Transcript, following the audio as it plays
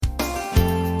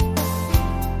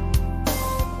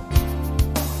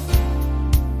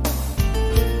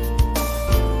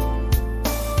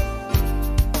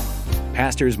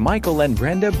Pastors Michael and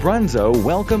Brenda Brunzo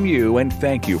welcome you and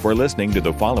thank you for listening to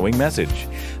the following message.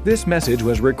 This message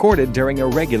was recorded during a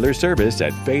regular service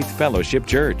at Faith Fellowship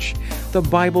Church. The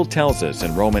Bible tells us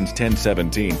in Romans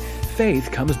 10:17, faith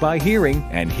comes by hearing,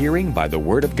 and hearing by the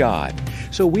Word of God.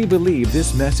 So we believe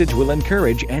this message will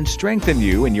encourage and strengthen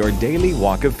you in your daily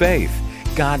walk of faith.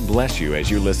 God bless you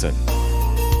as you listen.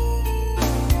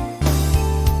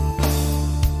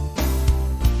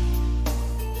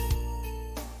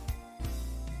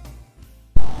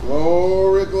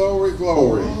 Glory, glory,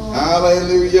 glory.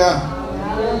 Hallelujah.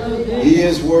 Hallelujah. He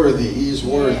is worthy. He is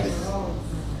worthy.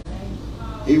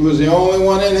 He was the only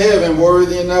one in heaven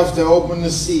worthy enough to open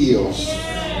the seals.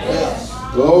 Yes.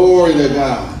 Glory to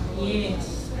God.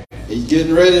 He's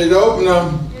getting ready to open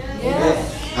them.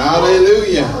 Yes.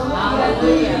 Hallelujah.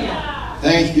 Hallelujah.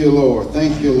 Thank you, Lord.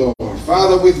 Thank you, Lord.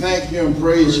 Father, we thank you and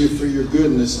praise you for your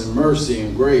goodness and mercy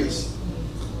and grace.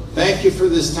 Thank you for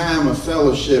this time of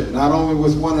fellowship, not only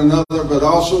with one another, but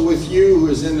also with you who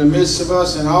is in the midst of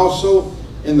us and also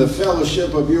in the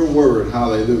fellowship of your word.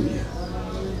 Hallelujah.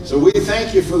 So we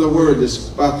thank you for the word that's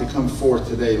about to come forth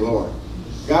today, Lord.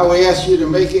 God, we ask you to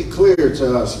make it clear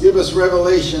to us. Give us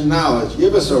revelation knowledge.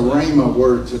 Give us a rhema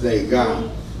word today, God.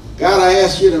 God, I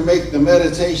ask you to make the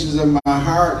meditations of my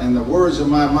heart and the words of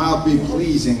my mouth be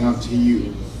pleasing unto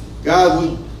you.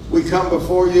 God, we come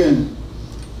before you and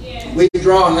we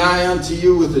draw nigh unto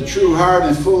you with a true heart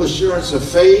and full assurance of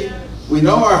faith. We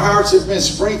know our hearts have been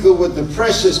sprinkled with the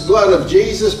precious blood of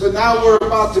Jesus, but now we're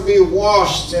about to be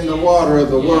washed in the water of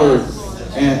the Word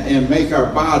and make our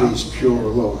bodies pure,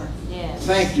 Lord.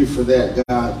 Thank you for that,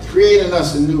 God. Create in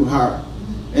us a new heart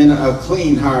and a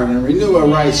clean heart and renew a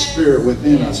right spirit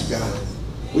within us, God.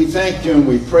 We thank you and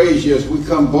we praise you as we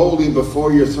come boldly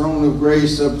before your throne of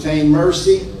grace to obtain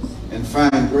mercy and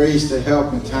find grace to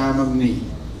help in time of need.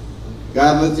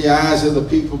 God, let the eyes of the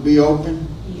people be open.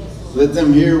 Let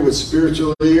them hear with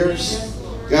spiritual ears.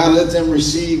 God, let them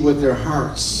receive with their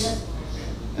hearts.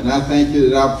 And I thank you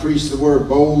that I'll preach the word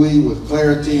boldly with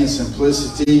clarity and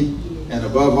simplicity. And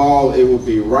above all, it will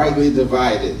be rightly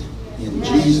divided. In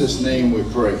Jesus' name we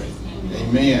pray.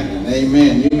 Amen and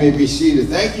amen. You may be seated.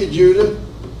 Thank you, Judah.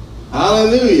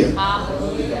 Hallelujah.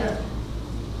 Hallelujah.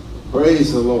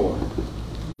 Praise the Lord.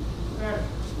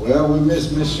 Well, we miss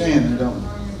Miss Shannon, don't we?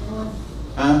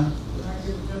 Huh?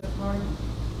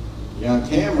 You're on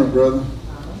camera, brother.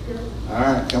 All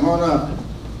right, come on up.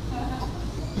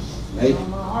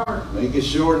 Make it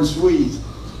short and sweet.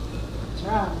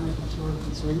 Try to make it short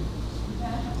and sweet.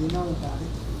 You know about it.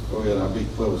 Go ahead, I'll be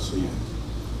close to you.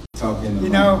 Talk in the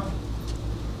mic.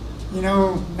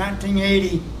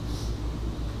 1980,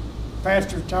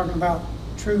 Pastor talking about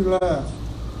true love.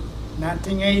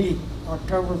 1980,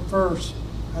 October 1st,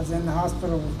 I was in the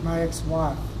hospital with my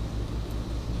ex-wife.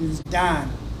 She was dying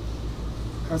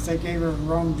because they gave her the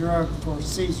wrong drug for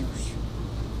seizures.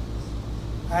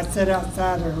 I sat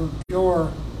outside of her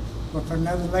door with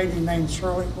another lady named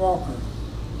Shirley Walker.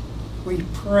 We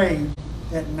prayed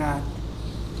that night,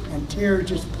 and tears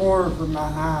just poured from my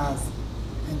eyes,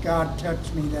 and God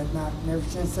touched me that night. And ever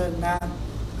since that night,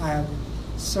 I have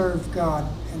served God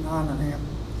and honored Him.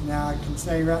 And now I can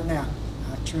say right now,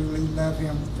 I truly love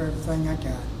Him for everything I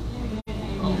got.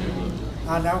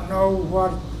 I don't know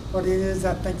what it is.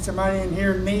 I think somebody in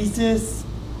here needs this,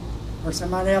 or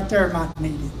somebody out there might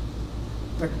need it.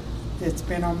 But it's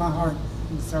been on my heart,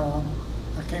 and so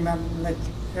I came out and let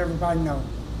everybody know.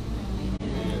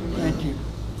 Thank you.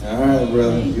 All right,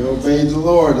 brother. You obeyed the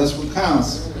Lord. That's what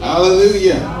counts.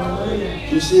 Hallelujah. Hallelujah.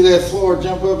 You see that floor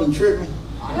jump up and trip me?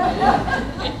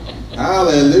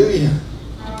 Hallelujah.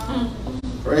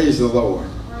 Praise the Lord.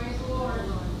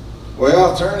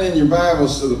 Well, turn in your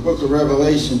Bibles to the book of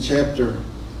Revelation, chapter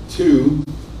 2.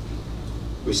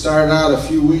 We started out a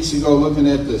few weeks ago looking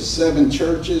at the 7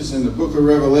 churches in the book of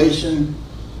Revelation.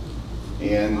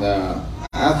 And I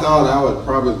thought I would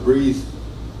probably breeze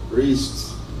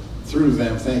through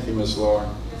them. Thank you, Miss Laura.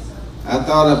 I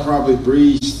thought I'd probably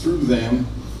breeze through them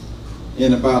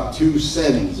in about 2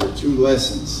 settings or 2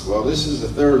 lessons. Well, this is the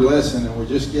 3rd lesson, and we're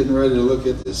just getting ready to look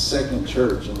at the 2nd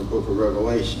church in the book of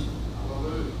Revelation.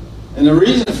 And the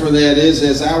reason for that is,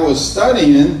 as I was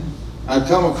studying, I'd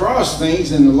come across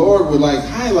things and the Lord would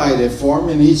highlight it for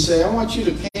me, and He'd say, I want you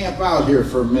to camp out here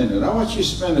for a minute. I want you to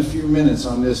spend a few minutes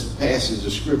on this passage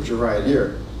of scripture right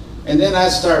here. And then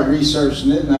I'd start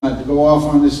researching it, and I'd go off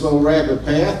on this little rabbit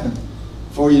path, and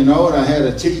before you know it, I had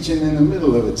a teaching in the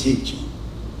middle of a teaching.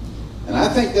 And I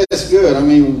think that's good. I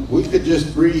mean, we could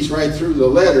just breeze right through the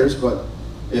letters, but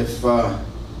if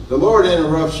the Lord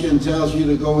interrupts you and tells you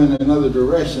to go in another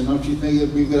direction, don't you think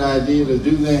it'd be a good idea to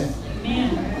do that?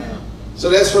 Amen. So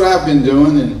that's what I've been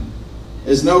doing, and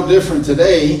is no different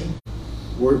today.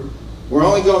 We're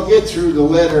only going to get through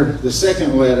the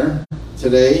second letter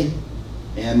today,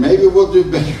 and maybe we'll do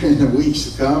better in the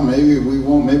weeks to come. Maybe we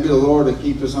won't. Maybe the Lord will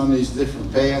keep us on these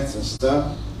different paths and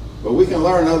stuff. But we can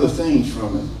learn other things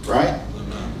from it, right?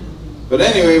 But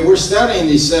anyway, we're studying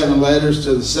these 7 letters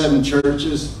to the 7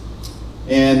 churches,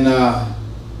 and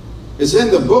it's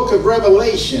in the book of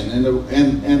Revelation, and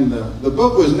the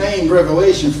book was named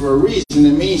Revelation for a reason.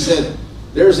 It means that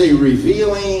there's a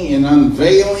revealing and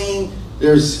unveiling.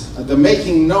 There's the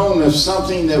making known of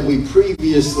something that we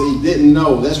previously didn't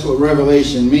know. That's what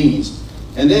Revelation means.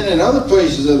 And then in other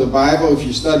places of the Bible, if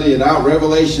you study it out,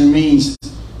 Revelation means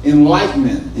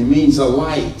enlightenment. It means a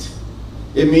light.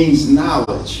 It means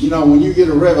knowledge. You know, when you get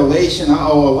a revelation,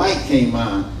 a light came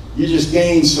on. You just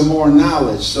gain some more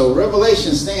knowledge. So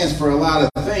Revelation stands for a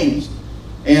lot of things.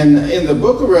 And in the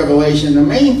book of Revelation, the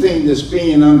main thing that's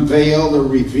being unveiled or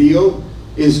revealed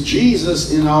is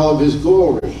Jesus in all of his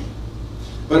glory.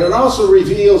 But it also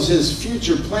reveals his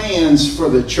future plans for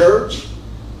the church,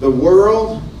 the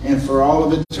world, and for all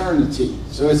of eternity.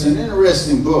 So it's an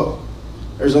interesting book.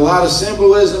 There's a lot of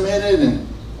symbolism in it,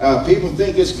 and people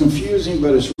think it's confusing,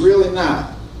 but it's really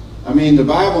not. I mean, the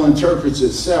Bible interprets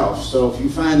itself. So if you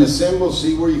find a symbol,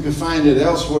 see where you can find it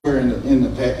elsewhere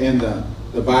in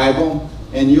the Bible,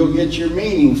 and you'll get your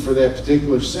meaning for that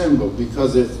particular symbol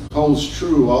because it holds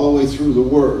true all the way through the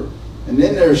Word. And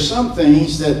then there's some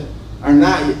things that are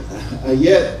not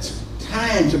yet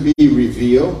time to be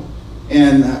revealed.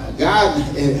 And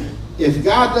if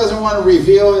God doesn't want to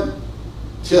reveal it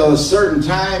till a certain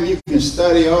time, you can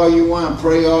study all you want,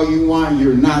 pray all you want.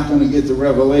 You're not going to get the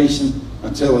revelation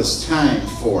until it's time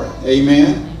for it.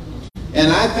 Amen?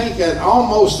 And I think that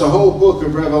almost the whole book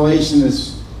of Revelation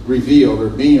is revealed or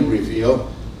being revealed.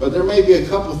 But there may be a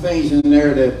couple things in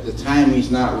there that the timing's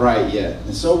not right yet.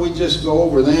 And so we just go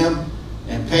over them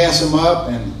and pass them up,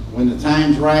 and when the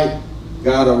time's right,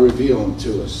 God will reveal them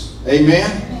to us. Amen?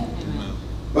 Amen.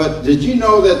 But did you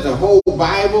know that the whole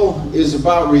Bible is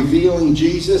about revealing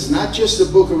Jesus? Not just the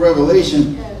book of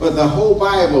Revelation, but the whole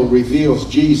Bible reveals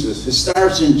Jesus. It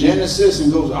starts in Genesis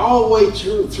and goes all the way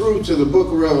through to the book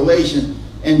of Revelation.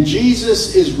 And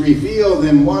Jesus is revealed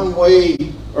in one way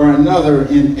or another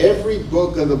in every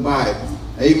book of the Bible.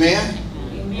 Amen?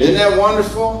 Amen. Isn't that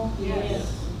wonderful? Yes.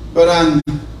 But on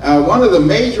one of the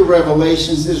major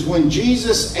revelations is when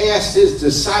Jesus asked his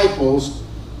disciples,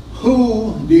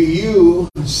 "Who do you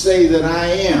say that I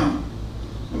am?"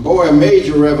 And boy, a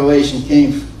major revelation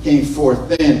came forth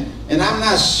then. And I'm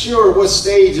not sure what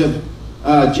stage of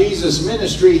Jesus'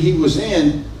 ministry he was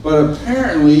in, but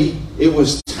apparently it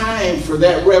was time for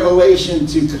that revelation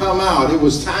to come out. It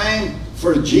was time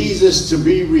for Jesus to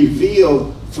be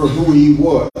revealed for who he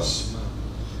was.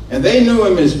 And they knew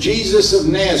him as Jesus of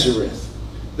Nazareth.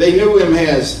 They knew him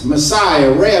as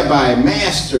Messiah, Rabbi,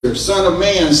 Master, Son of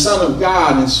Man, Son of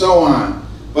God, and so on.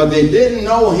 But they didn't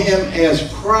know him as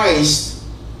Christ,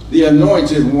 the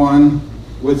Anointed One,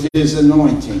 with his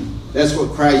anointing. That's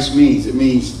what Christ means. It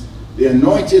means the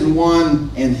Anointed One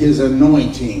and his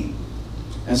anointing.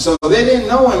 And so they didn't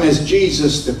know him as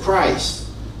Jesus the Christ.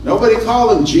 Nobody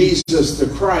called him Jesus the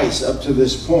Christ up to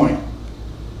this point.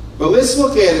 But let's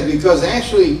look at it, because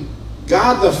actually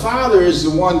God the Father is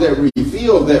the one that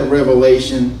revealed that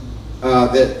revelation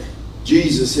that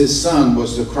Jesus, his Son,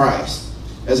 was the Christ.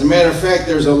 As a matter of fact,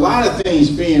 there's a lot of things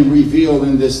being revealed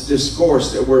in this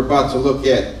discourse that we're about to look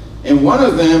at. And one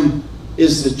of them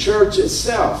is the church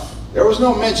itself. There was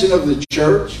no mention of the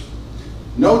church.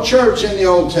 No church in the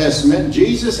Old Testament.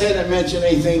 Jesus hadn't mentioned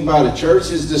anything about a church.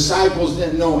 His disciples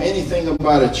didn't know anything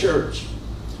about a church.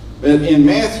 But in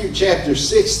Matthew chapter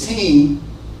 16,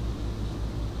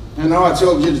 I know I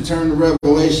told you to turn to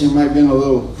Revelation. It might have been a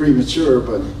little premature,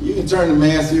 but you can turn to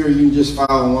Matthew, or you can just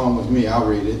follow along with me. I'll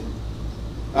read it.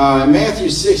 In Matthew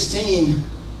 16,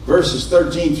 verses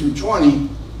 13 through 20,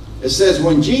 it says,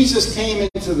 "When Jesus came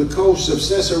into the coast of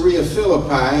Caesarea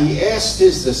Philippi, he asked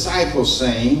his disciples,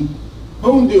 saying,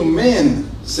 'Whom do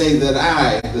men say that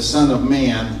I, the Son of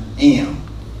Man, am?'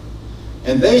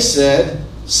 And they said,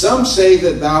 'Some say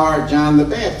that thou art John the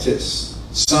Baptist,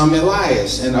 some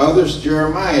Elias, and others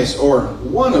Jeremiah, or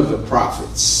one of the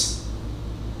prophets.'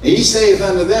 And he saith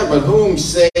unto them, 'But whom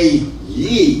say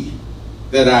ye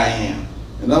that I am?'"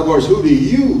 In other words, who do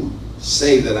you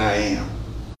say that I am?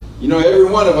 You know, every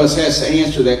one of us has to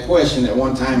answer that question at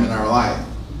one time in our life.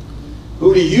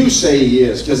 Who do you say he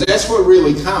is? Because that's what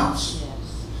really counts.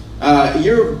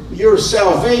 Your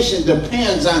salvation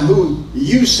depends on who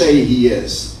you say he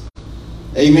is.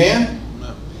 Amen?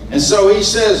 And so he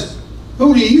says,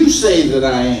 "Who do you say that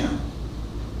I am?"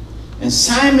 And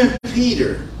Simon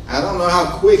Peter I don't know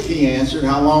how quick he answered,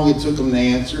 how long it took him to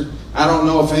answer. I don't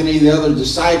know if any of the other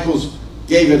disciples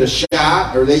gave it a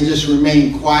shot or they just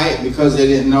remained quiet because they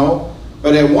didn't know.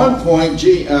 But at one point,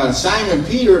 Simon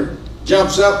Peter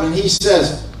jumps up and he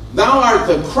says, "Thou art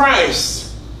the Christ,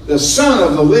 the Son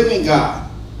of the living God."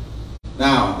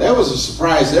 Now, that was a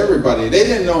surprise to everybody. They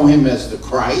didn't know him as the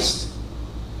Christ.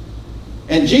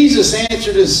 And Jesus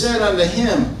answered and said unto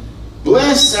him,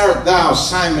 "Blessed art thou,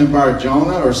 Simon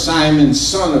Bar-Jonah," or Simon,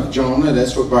 son of Jonah.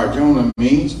 That's what Bar-Jonah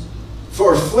means.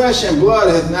 "For flesh and blood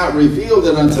hath not revealed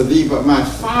it unto thee, but my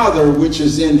Father which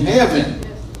is in heaven."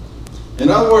 In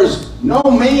other words, no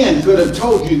man could have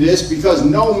told you this because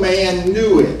no man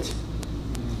knew it.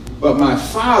 But my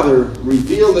Father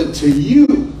revealed it to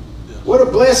you. What a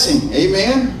blessing.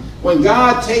 Amen. When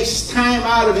God takes time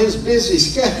out of his busy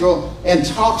schedule and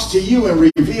talks to you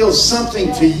and reveals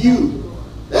something to you,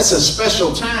 that's a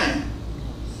special time.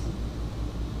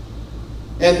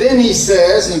 And then he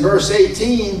says in verse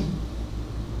 18,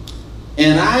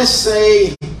 "And I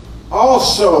say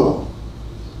also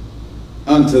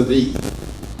unto thee."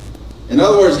 In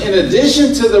other words, in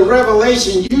addition to the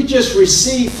revelation you just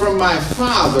received from my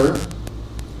Father,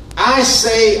 I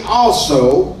say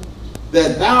also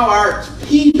that thou art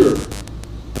Peter,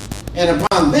 and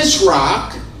upon this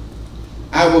rock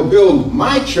I will build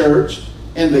my church,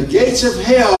 and the gates of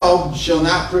hell shall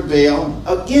not prevail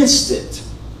against it.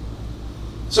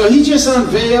 So he just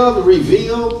unveiled,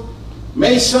 revealed,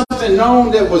 made something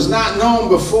known that was not known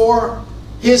before,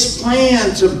 his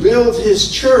plan to build his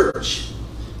church.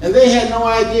 And they had no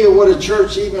idea what a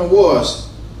church even was,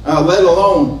 let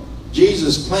alone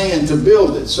Jesus' plan to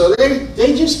build it. So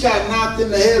they just got knocked in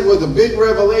the head with a big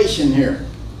revelation here.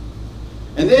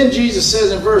 And then Jesus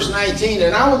says in verse 19,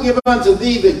 "And I will give unto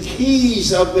thee the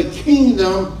keys of the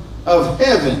kingdom of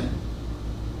heaven.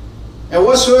 And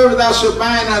whatsoever thou shalt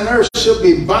bind on earth shall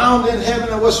be bound in heaven,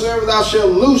 and whatsoever thou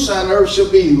shalt loose on earth shall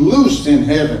be loosed in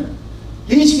heaven."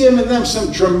 He's giving them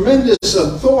some tremendous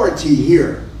authority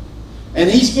here. And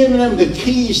he's giving them the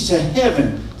keys to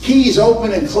heaven. Keys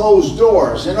open and close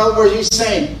doors. In other words, he's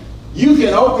saying, you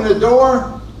can open a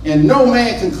door and no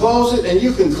man can close it, and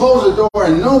you can close a door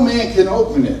and no man can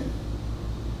open it.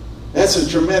 That's a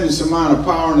tremendous amount of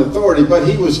power and authority, but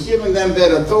he was giving them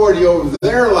that authority over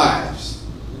their lives.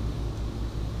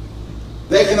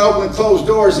 They can open and close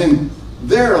doors in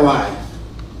their life.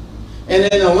 And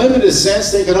in a limited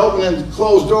sense, they can open and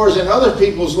close doors in other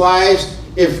people's lives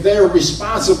if they're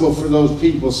responsible for those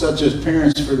people, such as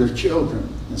parents for their children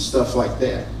and stuff like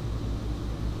that.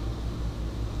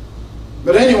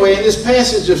 But anyway, in this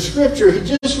passage of Scripture, he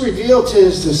just revealed to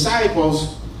his disciples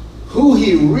who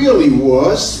he really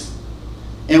was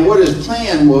and what his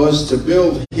plan was to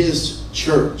build his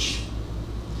church.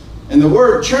 And the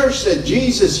word church that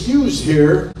Jesus used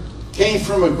here came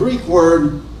from a Greek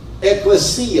word,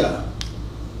 ekklesia.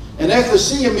 And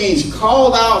ekklesia means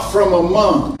called out from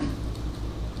among.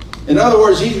 In other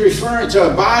words, he's referring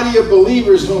to a body of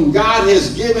believers whom God has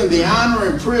given the honor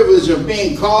and privilege of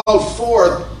being called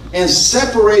forth and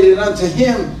separated unto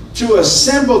him to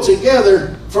assemble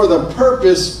together for the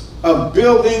purpose of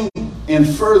building and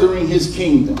furthering his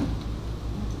kingdom.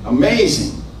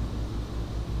 Amazing.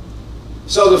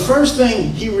 So the first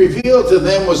thing he revealed to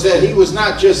them was that he was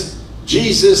not just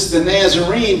Jesus the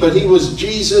Nazarene, but he was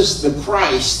Jesus the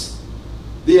Christ,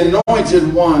 the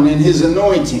anointed one, and his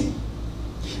anointing.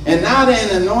 And not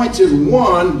an anointed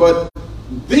one, but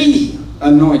the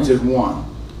anointed one.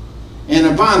 And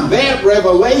upon that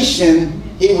revelation,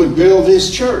 he would build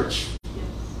his church.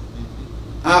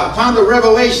 Upon the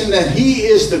revelation that he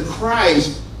is the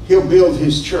Christ, he'll build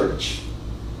his church.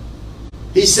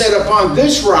 He said, "Upon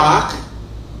this rock,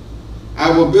 I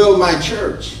will build my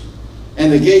church,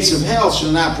 and the gates of hell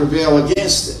shall not prevail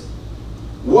against it."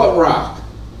 What rock?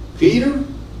 Peter?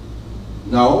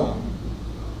 No.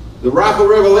 The rock of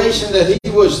revelation that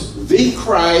he was the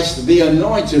Christ, the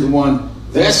anointed one,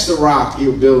 that's the rock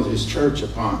he'll build his church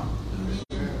upon.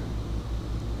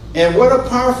 And what a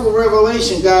powerful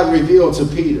revelation God revealed to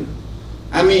Peter.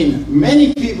 I mean,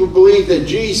 many people believe that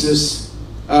Jesus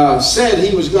said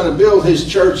he was going to build his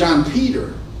church on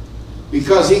Peter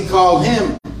because he called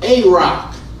him a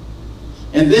rock.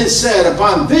 And then said,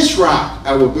 "Upon this rock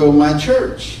I will build my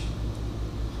church."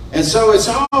 And so it's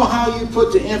all how you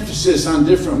put the emphasis on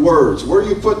different words. Where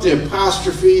you put the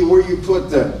apostrophe, where you put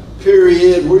the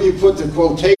period, where you put the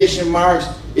quotation marks,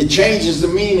 it changes the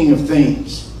meaning of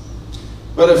things.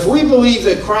 But if we believe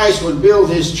that Christ would build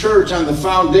his church on the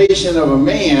foundation of a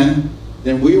man,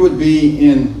 then we would be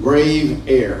in grave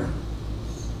error.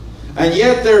 And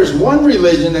yet there's one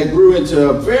religion that grew into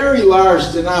a very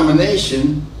large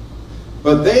denomination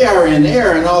but they are in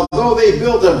error. And although they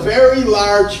built a very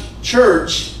large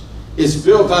church, it's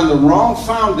built on the wrong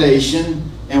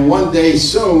foundation, and one day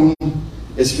soon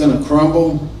it's going to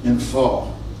crumble and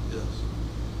fall. Yes.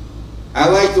 I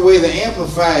like the way the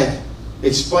Amplified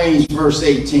explains verse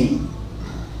 18.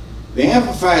 The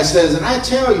Amplified says, and I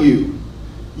tell you,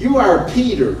 you are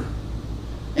Peter.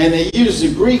 And they use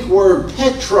the Greek word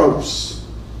Petros,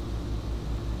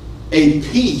 a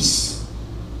piece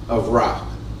of rock.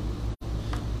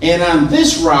 And on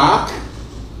this rock,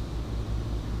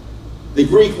 the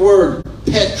Greek word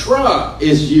Petra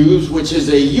is used, which is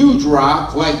a huge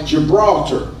rock like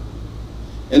Gibraltar.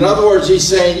 In other words, he's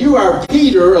saying, you are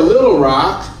Peter, a little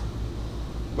rock,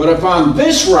 but upon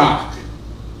this rock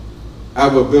I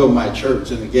will build my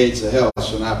church, and the gates of hell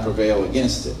shall not prevail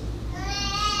against it.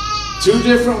 Two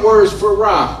different words for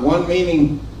rock, one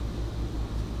meaning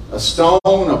a stone,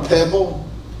 a pebble,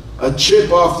 a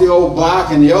chip off the old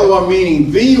block, and the other one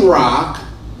meaning the rock,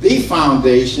 the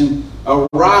foundation, a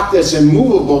rock that's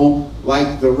immovable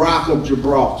like the rock of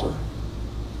Gibraltar.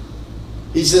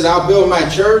 He said, I'll build my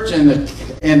church, and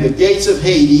the gates of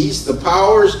Hades, the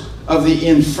powers of the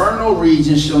infernal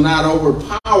region shall not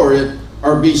overpower it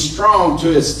or be strong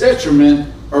to its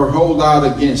detriment or hold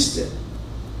out against it.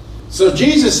 So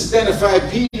Jesus identified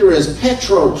Peter as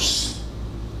Petros,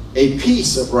 a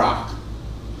piece of rock.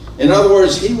 In other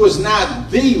words, he was not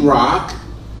the rock,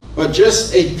 but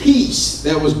just a piece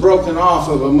that was broken off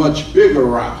of a much bigger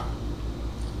rock.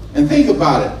 And think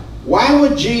about it. Why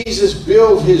would Jesus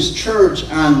build his church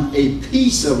on a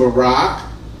piece of a rock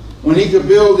when he could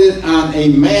build it on a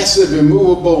massive,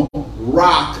 immovable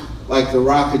rock like the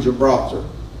rock of Gibraltar?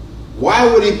 Why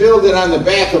would he build it on the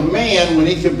back of man when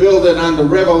he could build it on the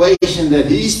revelation that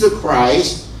he's the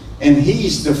Christ and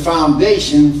he's the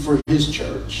foundation for his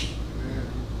church?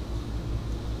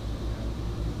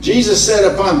 Jesus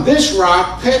said, upon this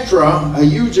rock, Petra, a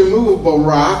huge immovable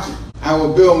rock, I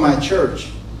will build my church.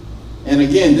 And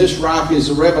again, this rock is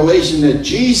a revelation that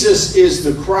Jesus is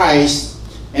the Christ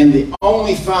and the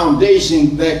only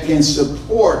foundation that can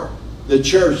support the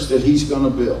church that he's going to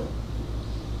build.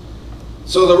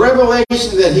 So the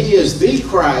revelation that he is the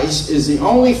Christ is the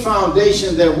only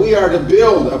foundation that we are to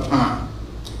build upon.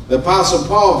 The Apostle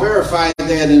Paul verified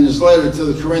that in his letter to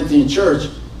the Corinthian church.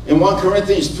 In 1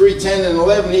 Corinthians 3:10 and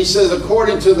 11, he says,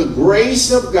 according to the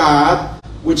grace of God,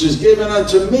 which is given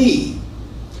unto me,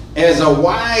 as a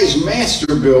wise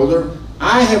master builder,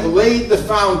 I have laid the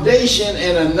foundation,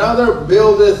 and another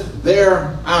buildeth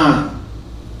thereon.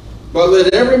 But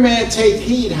let every man take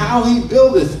heed how he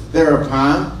buildeth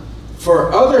thereupon.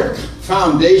 For other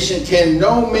foundation can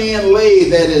no man lay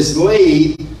that is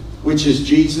laid, which is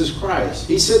Jesus Christ.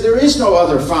 He said there is no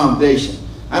other foundation.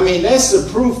 I mean, that's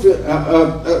the proof.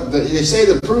 They say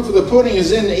the proof of the pudding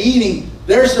is in the eating.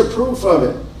 There's the proof of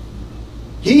it.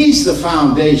 He's the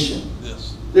foundation.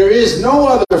 Yes. There is no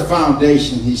other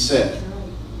foundation, he said.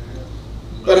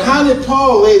 But how did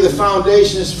Paul lay the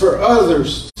foundations for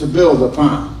others to build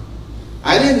upon?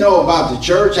 I didn't know about the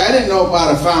church. I didn't know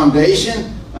about a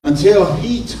foundation until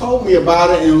he told me about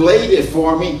it and laid it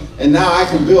for me, and now I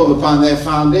can build upon that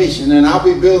foundation, and I'll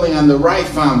be building on the right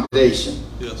foundation.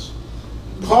 Yes.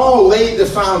 Paul laid the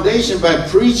foundation by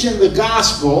preaching the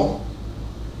gospel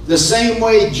the same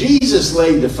way Jesus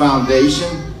laid the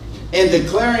foundation, and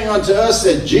declaring unto us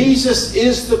that Jesus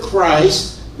is the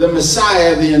Christ, the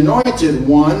Messiah, the anointed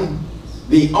one,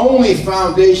 the only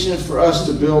foundation for us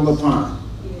to build upon.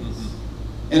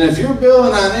 And if you're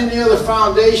building on any other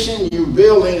foundation, you're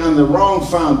building on the wrong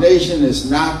foundation. It's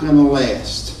not going to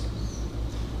last.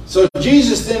 So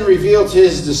Jesus then revealed to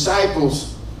his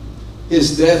disciples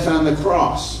his death on the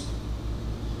cross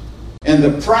and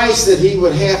the price that he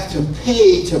would have to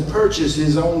pay to purchase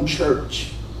his own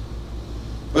church.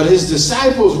 But his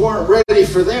disciples weren't ready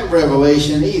for that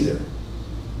revelation either.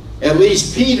 At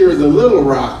least Peter, the little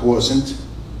rock, wasn't.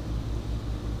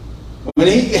 When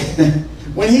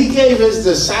he gave his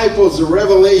disciples the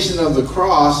revelation of the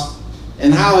cross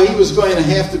and how he was going to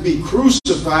have to be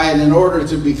crucified in order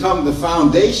to become the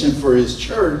foundation for his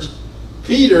church,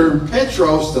 Peter,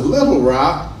 Petros, the little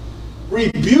rock,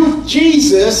 rebuked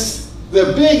Jesus,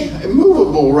 the big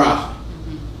immovable rock.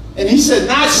 And he said,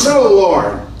 not so,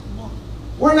 Lord.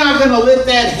 We're not going to let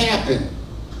that happen.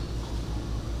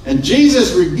 And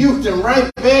Jesus rebuked him right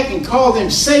back and called him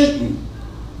Satan.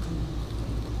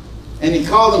 And he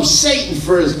called him Satan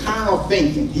for his carnal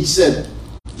thinking. He said,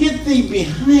 get thee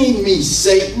behind me,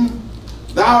 Satan.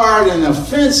 Thou art an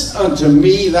offense unto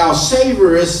me. Thou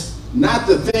savorest not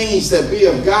the things that be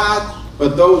of God,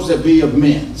 but those that be of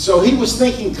men. So he was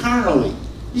thinking carnally.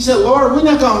 He said, Lord, we're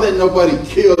not going to let nobody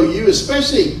kill you,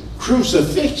 especially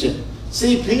crucifixion.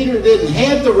 See, Peter didn't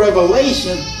have the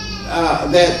revelation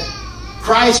that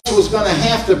Christ was going to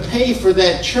have to pay for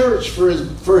that church,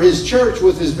 for his church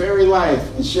with his very life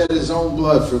and shed his own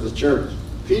blood for the church.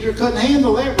 Peter couldn't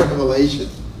handle that revelation.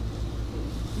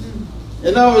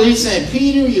 In other words, he's saying,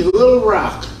 Peter, you little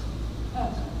rock.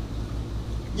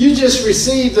 You just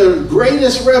received the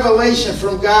greatest revelation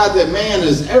from God that man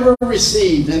has ever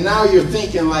received, and now you're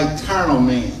thinking like carnal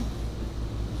man.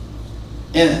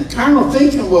 And carnal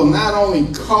thinking will not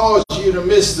only cause you to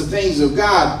miss the things of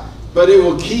God, but it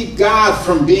will keep God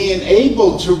from being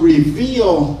able to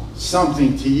reveal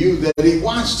something to you that he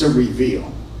wants to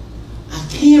reveal. I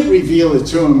can't reveal it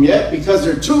to them yet because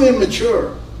they're too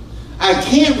immature. I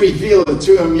can't reveal it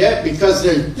to them yet because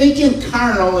they're thinking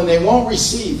carnal and they won't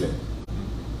receive it.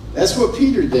 That's what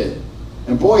Peter did.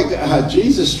 And boy,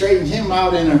 Jesus straightened him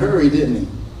out in a hurry, didn't he?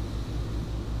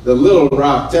 The little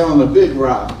rock telling the big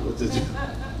rock what to do.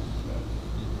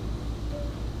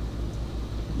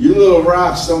 You little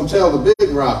rocks don't tell the big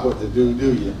rock what to do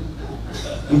you?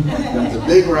 The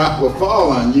big rock will fall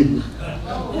on you.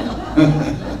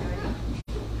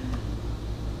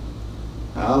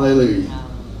 Hallelujah.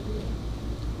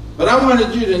 But I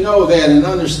wanted you to know that and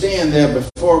understand that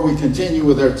before we continue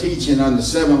with our teaching on the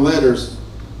 7 letters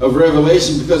of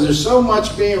Revelation, because there's so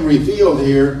much being revealed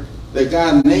here that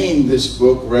God named this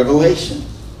book Revelation,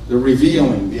 the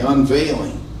revealing, the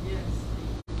unveiling.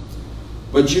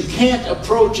 But you can't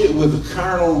approach it with a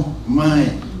carnal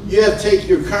mind. You have to take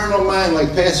your carnal mind,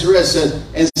 like Pastor Ed said,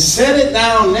 and set it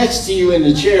down next to you in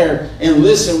the chair and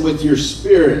listen with your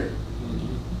spirit.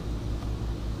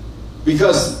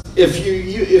 Because if you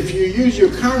use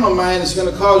your carnal mind, it's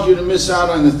going to cause you to miss out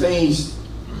on the things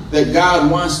that God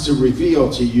wants to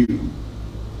reveal to you.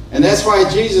 And that's why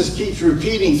Jesus keeps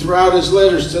repeating throughout his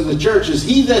letters to the churches,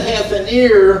 he that hath an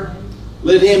ear,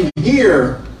 let him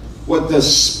hear what the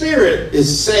Spirit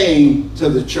is saying to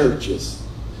the churches.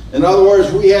 In other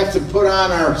words, we have to put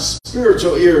on our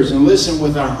spiritual ears and listen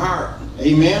with our heart.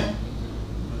 Amen?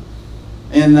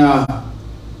 And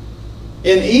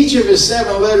in each of his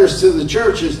 7 letters to the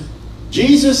churches,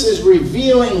 Jesus is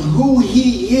revealing who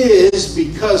he is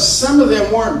because some of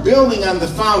them weren't building on the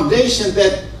foundation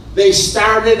that they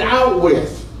started out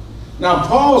with. Now,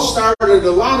 Paul started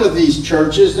a lot of these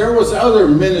churches. There was other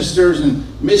ministers and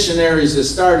missionaries that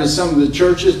started some of the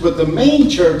churches, but the main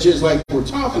churches, like we're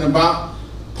talking about,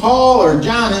 Paul or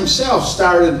John himself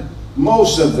started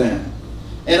most of them.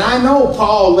 And I know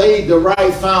Paul laid the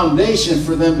right foundation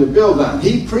for them to build on.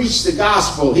 He preached the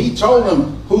gospel. He told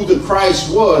them who the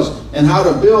Christ was and how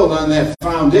to build on that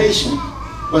foundation.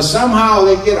 But somehow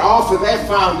they get off of that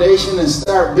foundation and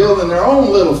start building their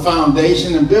own little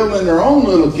foundation and building their own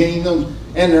little kingdoms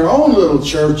and their own little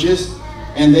churches,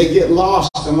 and they get lost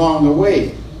along the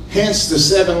way. Hence the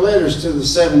 7 letters to the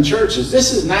 7 churches.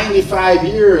 This is 95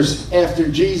 years after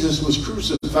Jesus was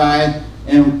crucified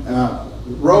and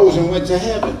rose and went to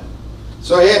heaven.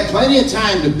 So he had plenty of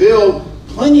time to build,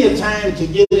 plenty of time to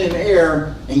get in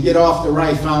air and get off the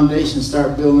right foundation,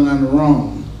 start building on the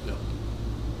wrong.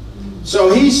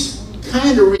 So he's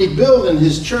kind of rebuilding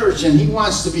his church, and he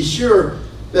wants to be sure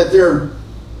that they're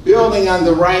building on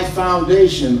the right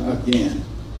foundation again.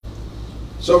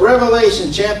 So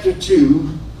Revelation chapter 2,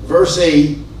 verse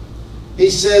 8, he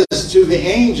says, to the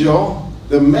angel,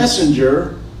 the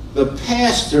messenger, the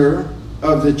pastor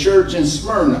of the church in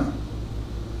Smyrna.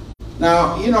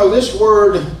 Now, you know, this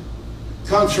word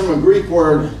comes from a Greek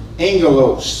word,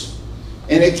 angelos,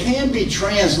 and it can be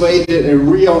translated a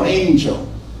real angel.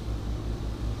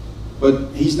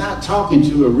 But he's not talking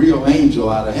to a real angel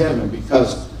out of heaven,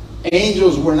 because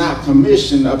angels were not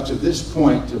commissioned up to this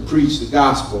point to preach the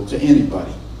gospel to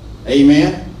anybody.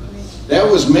 Amen? That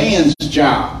was man's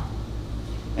job.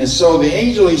 And so the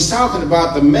angel he's talking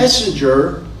about, the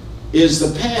messenger, is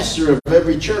the pastor of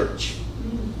every church.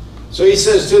 So he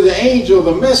says to the angel,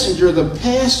 the messenger, the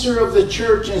pastor of the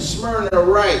church in Smyrna,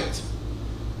 write.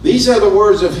 These are the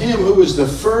words of him who is the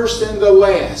first and the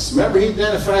last. Remember, he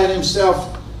identified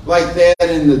himself like that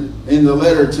in the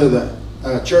letter to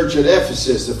the church at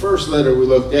Ephesus, the first letter we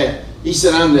looked at. He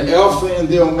said, I'm the Alpha and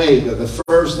the Omega, the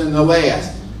first and the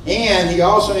last. And he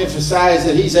also emphasized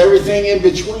that he's everything in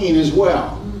between as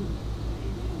well.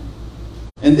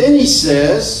 And then he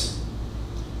says,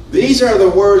 these are the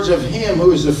words of him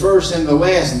who is the first and the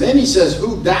last. And then he says,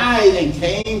 who died and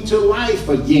came to life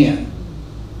again.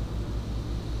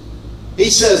 He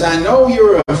says, I know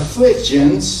your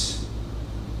afflictions,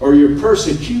 or your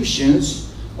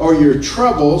persecutions, or your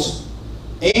troubles,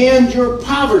 and your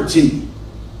poverty.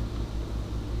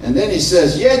 And then he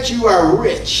says, yet you are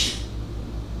rich.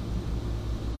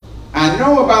 I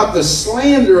know about the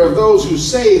slander of those who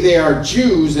say they are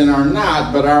Jews and are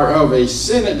not, but are of a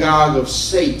synagogue of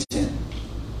Satan.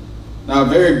 Now,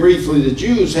 very briefly, the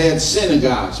Jews had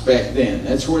synagogues back then.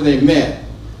 That's where they met.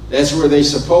 That's where they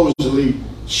supposedly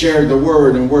shared the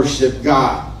word and worshiped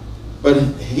God. But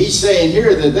he's saying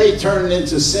here that they turned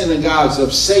into synagogues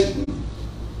of Satan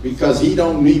because he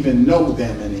don't even know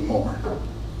them anymore.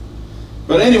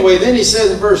 But anyway, then he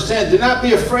says in verse 10, do not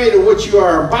be afraid of what you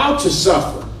are about to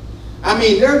suffer. I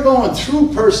mean, they're going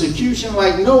through persecution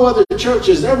like no other church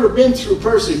has ever been through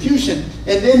persecution.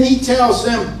 And then he tells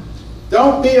them,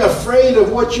 don't be afraid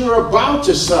of what you're about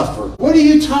to suffer. What are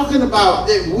you talking about?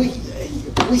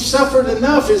 We suffered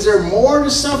enough. Is there more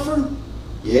to suffer?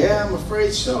 Yeah, I'm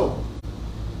afraid so.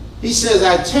 He says,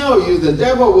 I tell you, the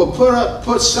devil will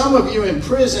put some of you in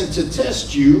prison to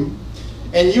test you,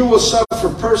 and you will suffer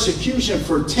persecution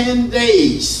for 10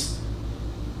 days.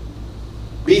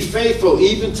 Be faithful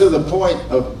even to the point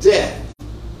of death,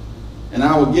 and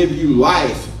I will give you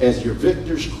life as your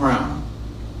victor's crown.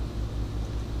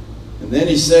 And then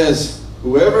he says,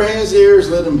 whoever has ears,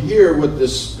 let him hear what the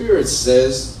Spirit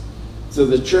says to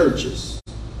the churches.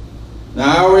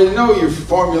 Now, I already know you're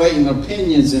formulating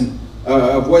opinions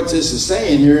of what this is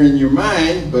saying here in your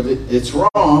mind, but it's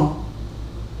wrong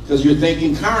because you're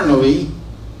thinking carnally.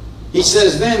 He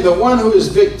says, then the one who is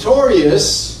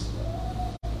victorious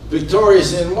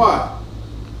in what?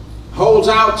 Holds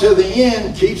out to the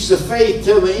end, keeps the faith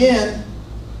till the end.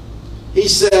 He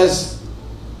says,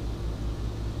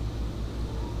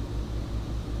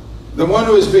 the one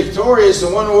who is victorious, the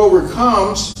one who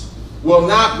overcomes, will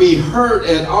not be hurt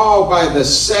at all by the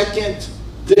second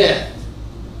death.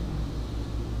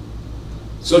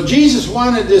 So Jesus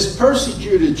wanted this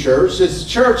persecuted church, this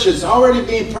church that's already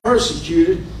being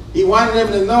persecuted, he wanted them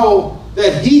to know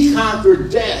that he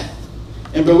conquered death.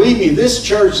 And believe me, this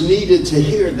church needed to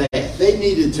hear that. They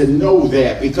needed to know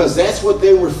that because that's what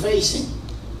they were facing.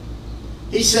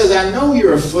 He says, I know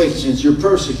your afflictions, your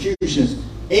persecutions,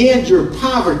 and your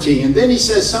poverty. And then he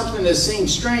says something that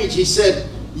seems strange. He said,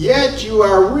 yet you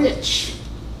are rich.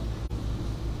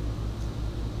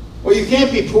 Well, you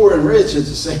can't be poor and rich at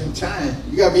the same time.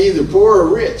 You got to be either poor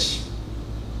or rich.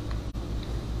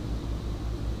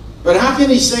 But how can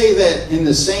he say that in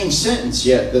the same sentence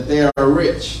yet, that they are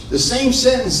rich? The same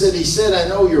sentence that he said, I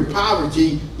know your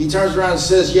poverty, he turns around and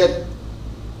says, yet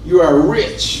you are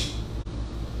rich.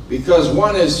 Because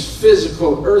one is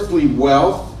physical, earthly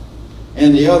wealth,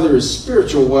 and the other is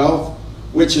spiritual wealth,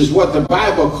 which is what the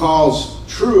Bible calls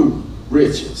true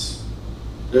riches.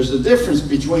 There's a difference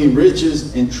between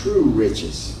riches and true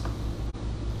riches.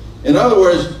 In other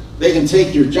words, they can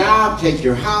take your job, take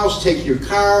your house, take your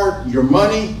car, your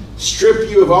money, strip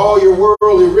you of all your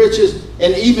worldly riches,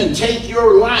 and even take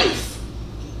your life.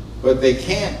 But they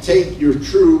can't take your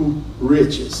true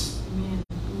riches.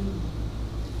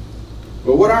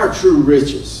 But what are true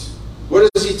riches? What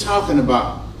is he talking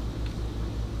about?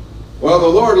 Well, the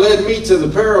Lord led me to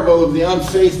the parable of the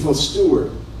unfaithful steward,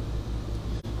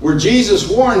 where Jesus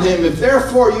warned him, if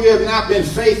therefore you have not been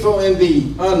faithful in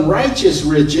the unrighteous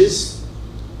riches,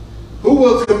 who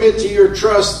will commit to your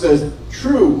trust the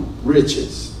true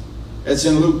riches? That's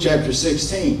in Luke chapter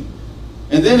 16.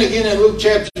 And then again in Luke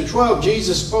chapter 12,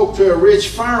 Jesus spoke to a rich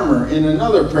farmer in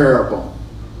another parable.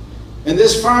 And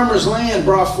this farmer's land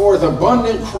brought forth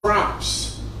abundant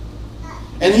crops.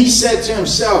 And he said to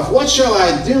himself, what shall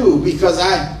I do, because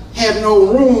I have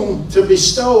no room to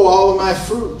bestow all of my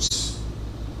fruits?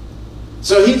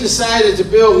 So he decided to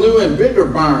build new and bigger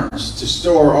barns to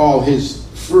store all his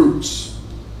fruits.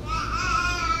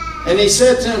 And he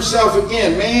said to himself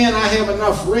again, man, I have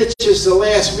enough riches to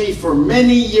last me for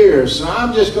many years, so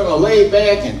I'm just going to lay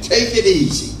back and take it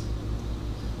easy.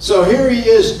 So here he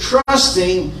is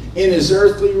trusting in his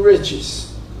earthly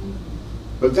riches.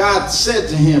 But God said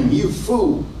to him, you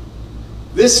fool,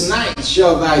 this night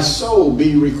shall thy soul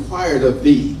be required of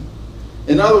thee.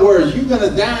 In other words, you're going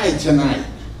to die tonight.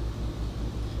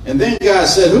 And then God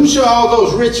said, who shall all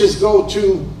those riches go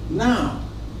to now?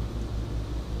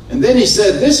 And then he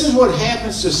said, this is what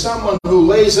happens to someone who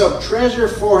lays up treasure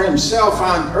for himself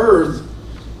on earth,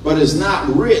 but is not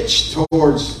rich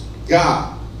towards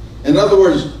God. In other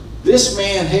words, this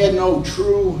man had no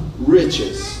true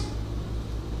riches.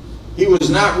 He was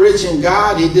not rich in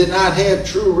God. He did not have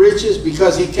true riches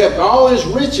because he kept all his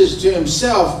riches to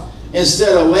himself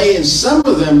instead of laying some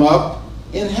of them up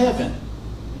in heaven.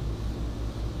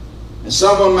 And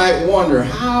someone might wonder,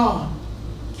 how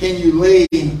can you lay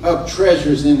up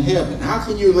treasures in heaven? How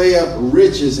can you lay up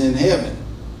riches in heaven?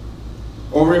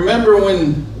 Or remember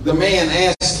when the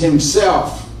man asked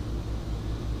himself,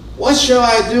 what shall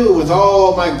I do with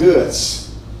all my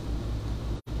goods?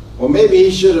 Well, maybe he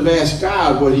should have asked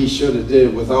God what he should have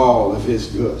did with all of his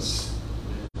goods.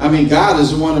 I mean, God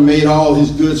is the one who made all his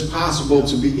goods possible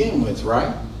to begin with,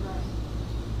 right?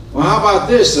 Well, how about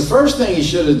this? The first thing he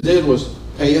should have did was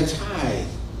pay a tithe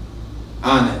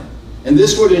on it. And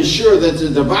this would ensure that the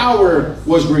devourer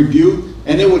was rebuked,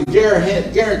 and it would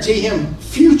guarantee him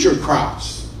future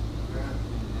crops.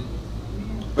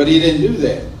 But he didn't do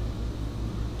that.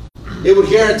 It would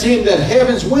guarantee him that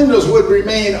heaven's windows would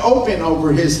remain open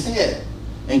over his head,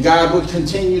 and God would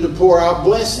continue to pour out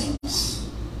blessings.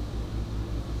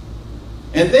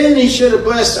 And then he should have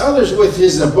blessed others with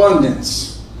his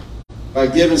abundance by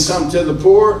giving some to the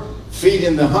poor,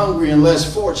 feeding the hungry and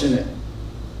less fortunate.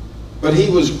 But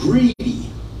he was greedy,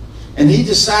 and he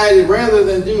decided rather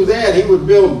than do that, he would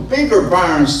build bigger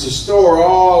barns to store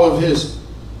all of his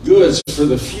goods for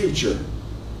the future.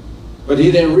 But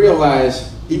he didn't realize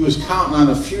he was counting on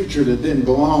a future that didn't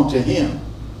belong to him.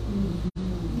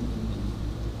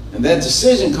 And that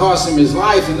decision cost him his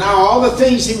life, and now all the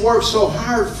things he worked so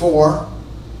hard for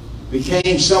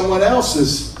became someone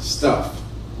else's stuff.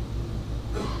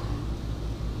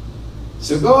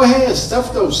 So go ahead,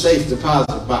 stuff those safe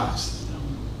deposit boxes.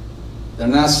 They're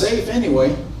not safe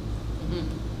anyway.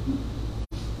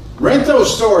 Rent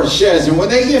those storage sheds, and when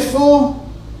they get full,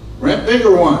 rent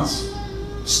bigger ones.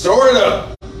 Store it up.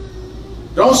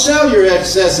 Don't sell your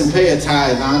excess and pay a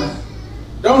tithe on it.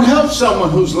 Don't help someone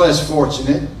who's less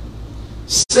fortunate.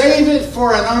 Save it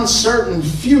for an uncertain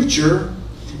future,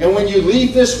 and when you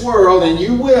leave this world, and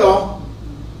you will,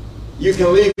 you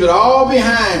can leave it all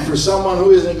behind for someone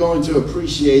who isn't going to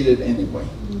appreciate it anyway.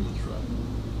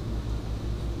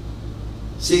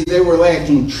 See, they were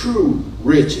lacking true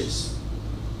riches.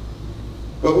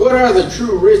 But what are the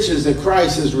true riches that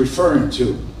Christ is referring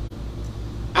to?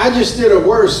 I just did a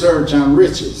word search on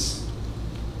riches.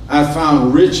 I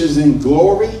found riches in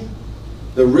glory,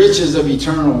 the riches of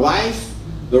eternal life,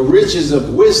 the riches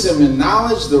of wisdom and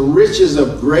knowledge, the riches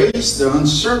of grace, the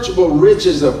unsearchable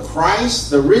riches of Christ,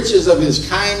 the riches of his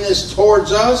kindness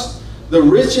towards us, the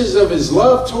riches of his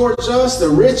love towards us, the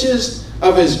riches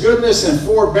of his goodness and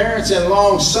forbearance and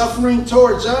long suffering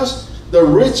towards us, the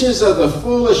riches of the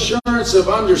full assurance of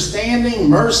understanding,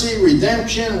 mercy,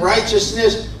 redemption,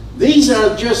 righteousness. These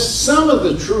are just some of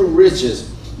the true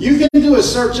riches. You can do a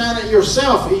search on it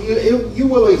yourself. You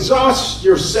will exhaust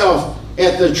yourself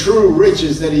at the true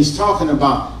riches that he's talking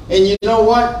about. And you know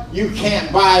what? You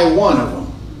can't buy one of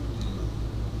them.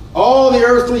 All the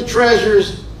earthly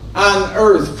treasures on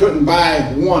earth couldn't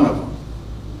buy one of them.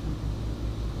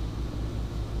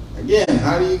 Again,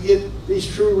 how do you get these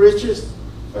true riches?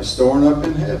 By storing up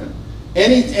in heaven.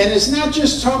 And it's not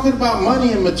just talking about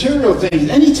money and material things.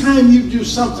 Anytime you do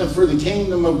something for the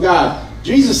kingdom of God,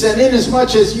 Jesus said,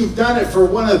 inasmuch as you've done it for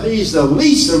one of these, the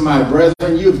least of my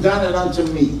brethren, you've done it unto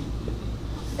me.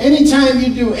 Anytime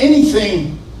you do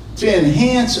anything to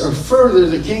enhance or further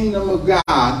the kingdom of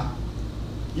God,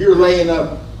 you're laying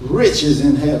up riches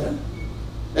in heaven.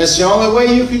 That's the only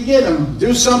way you can get them.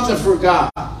 Do something for God.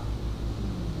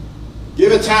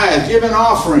 Give a tithe, give an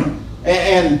offering,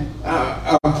 and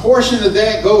a portion of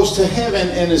that goes to heaven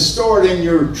and is stored in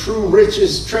your true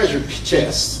riches treasure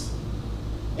chest.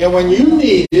 And when you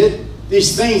need it,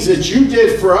 these things that you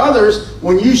did for others,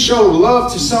 when you show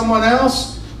love to someone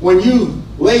else, when you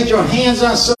laid your hands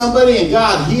on somebody and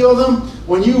God healed them,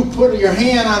 when you put your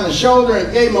hand on the shoulder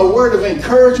and gave them a word of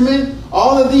encouragement,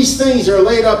 all of these things are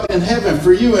laid up in heaven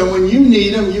for you. And when you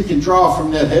need them, you can draw from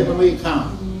that heavenly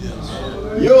account.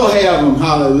 You'll have them.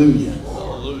 Hallelujah.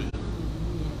 Hallelujah.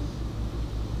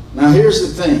 Now here's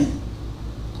the thing.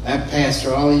 That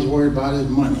pastor, all he's worried about is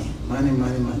money. Money,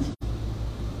 money, money.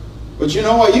 But you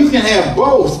know what? You can have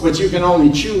both, but you can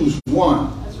only choose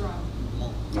one. That's right.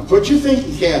 Now put your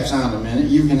thinking caps on a minute.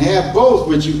 You can have both,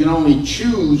 but you can only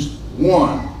choose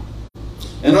one.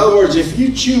 In other words, if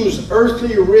you choose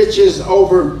earthly riches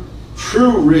over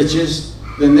true riches,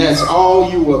 then that's all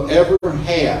you will ever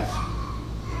have.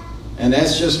 And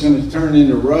that's just going to turn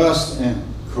into rust and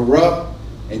corrupt,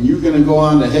 and you're going to go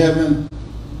on to heaven,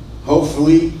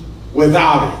 hopefully,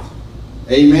 without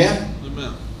it. Amen?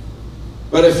 Amen.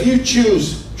 But if you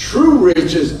choose true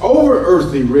riches over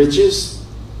earthly riches,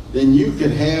 then you can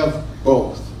have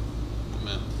both.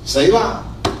 Amen. Selah.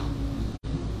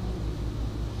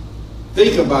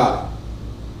 Think about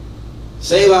it.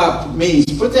 Selah means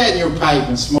put that in your pipe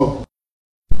and smoke.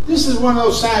 This is one of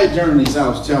those side journeys I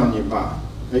was telling you about.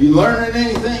 Are you learning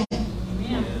anything?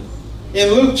 Amen. In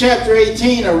Luke chapter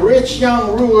 18, a rich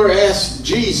young ruler asked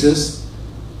Jesus,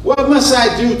 "What must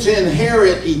I do to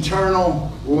inherit eternal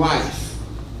life?"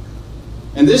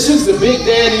 And this is the big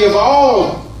daddy of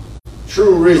all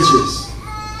true riches.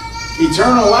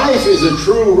 Eternal life is a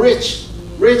true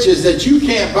riches that you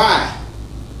can't buy.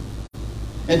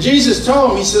 And Jesus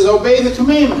told him, he says, obey the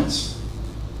commandments.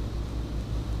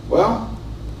 Well,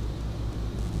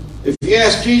 if you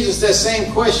ask Jesus that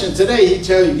same question today, he'd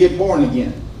tell you, get born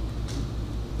again.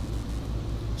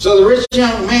 So the rich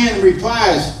young man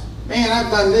replies, man,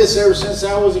 I've done this ever since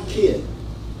I was a kid.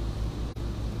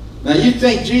 Now you'd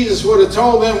think Jesus would have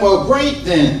told them, well, great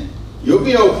then. You'll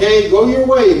be okay. Go your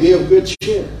way. Be of good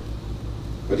cheer.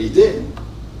 But he didn't.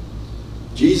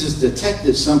 Jesus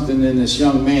detected something in this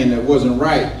young man that wasn't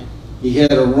right. He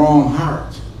had a wrong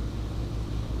heart.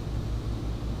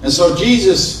 And so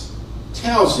Jesus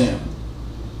tells him,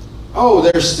 oh,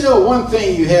 there's still one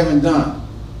thing you haven't done.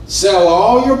 Sell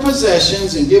all your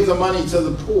possessions and give the money to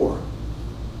the poor,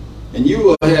 and you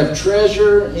will have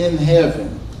treasure in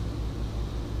heaven.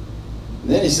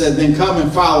 And then he said, then come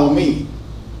and follow me.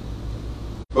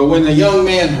 But when the young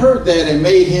man heard that, it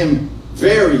made him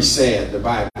very sad, the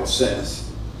Bible says.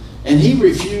 And he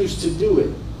refused to do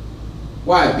it.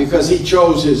 Why? Because he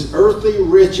chose his earthly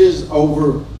riches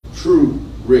over true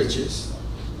riches.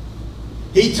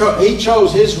 He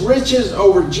chose his riches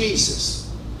over Jesus.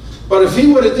 But if he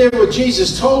would have did what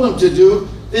Jesus told him to do,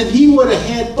 then he would have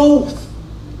had both.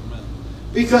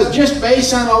 Because just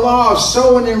based on the law of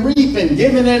sowing and reaping,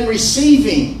 giving and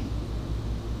receiving,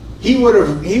 he would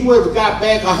have got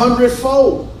back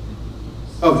 100-fold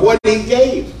of what he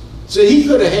gave. So he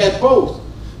could have had both.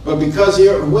 But because he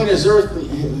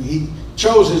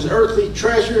chose his earthly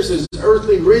treasures, his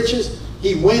earthly riches,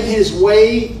 he went his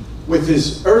way with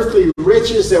his earthly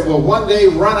riches that will one day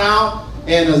run out,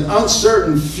 and an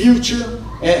uncertain future.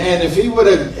 And if he would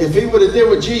have did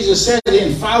what Jesus said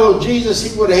and followed Jesus,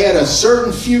 he would have had a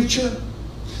certain future.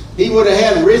 He would have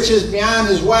had riches beyond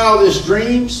his wildest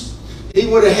dreams. He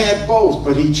would have had both,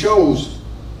 but he chose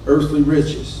earthly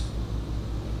riches.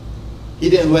 He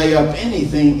didn't lay up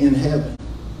anything in heaven.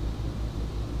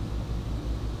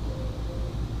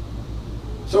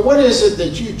 So what is it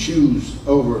that you choose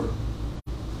over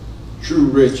true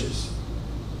riches?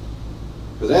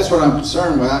 Because that's what I'm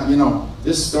concerned about. You know,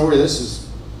 this story, it's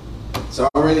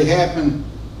already happened.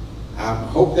 I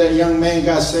hope that young man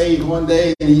got saved one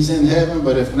day and he's in heaven,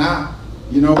 but if not,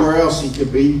 you know where else he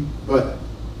could be. But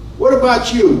what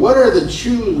about you? What are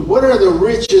the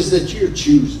riches that you're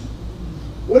choosing?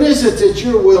 What is it that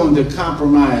you're willing to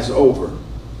compromise over?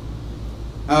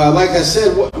 Like I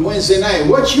said Wednesday night,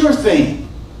 what's your thing?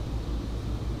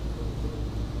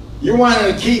 You're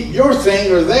wanting to keep your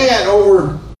thing or that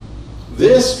over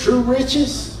this true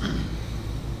riches?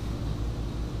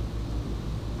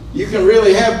 You can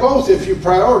really have both if you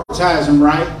prioritize them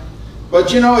right.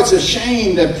 But you know, it's a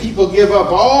shame that people give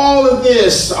up all of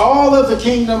this, all of the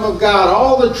kingdom of God,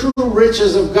 all the true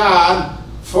riches of God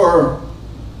for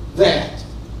that.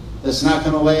 That's not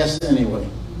going to last anyway.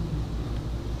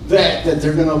 That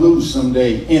they're going to lose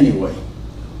someday anyway.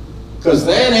 Because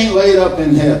that ain't laid up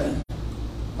in heaven.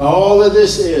 All of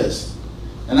this is.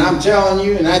 And I'm telling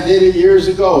you, and I did it years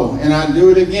ago, and I'd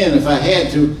do it again if I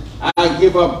had to. I'd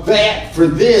give up that for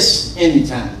this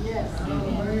anytime. Yes.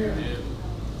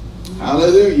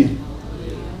 Hallelujah.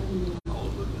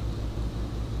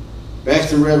 Back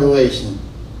to Revelation.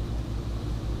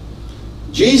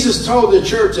 Jesus told the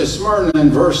church at Smyrna in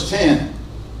verse 10,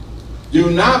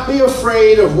 do not be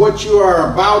afraid of what you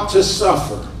are about to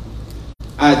suffer.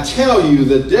 I tell you,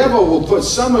 the devil will put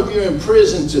some of you in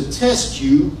prison to test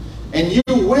you, and you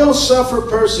will suffer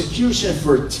persecution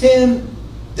for 10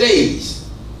 days.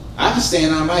 I can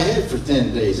stand on my head for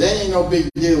 10 days. That ain't no big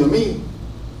deal to me.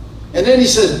 And then he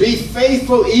says, be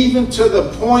faithful even to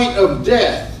the point of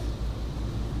death.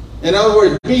 In other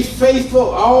words, be faithful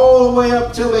all the way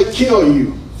up till they kill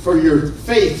you for your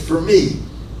faith for me.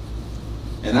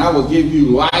 And I will give you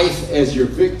life as your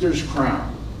victor's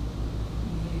crown.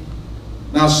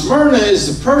 Now, Smyrna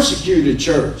is the persecuted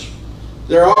church.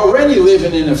 They're already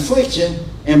living in affliction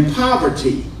and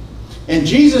poverty. And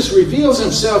Jesus reveals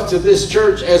himself to this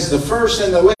church as the first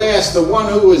and the last, the one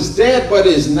who was dead but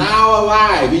is now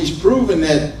alive. He's proven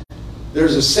that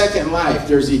there's a second life.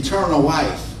 There's eternal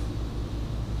life.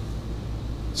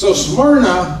 So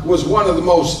Smyrna was one of the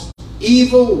most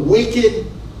evil, wicked,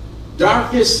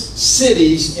 darkest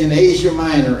cities in Asia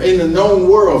Minor, in the known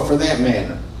world for that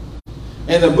matter.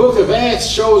 And the book of Acts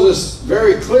shows us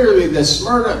very clearly that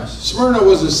Smyrna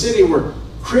was a city where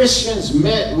Christians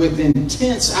met with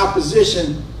intense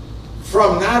opposition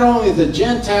from not only the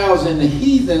Gentiles and the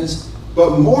heathens,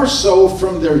 but more so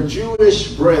from their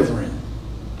Jewish brethren.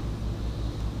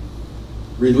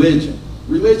 Religion.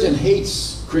 Religion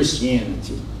hates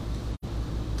Christianity.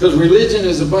 Because religion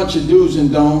is a bunch of do's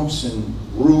and don'ts and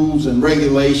rules and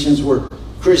regulations, where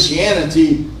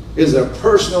Christianity is a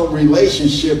personal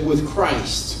relationship with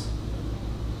Christ.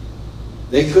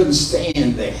 They couldn't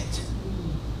stand that.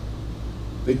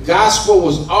 The gospel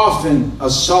was often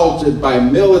assaulted by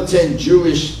militant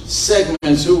Jewish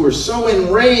segments who were so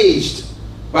enraged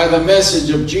by the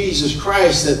message of Jesus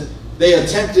Christ that they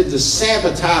attempted to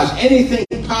sabotage anything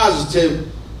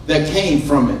positive that came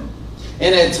from it.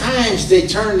 And at times they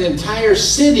turned entire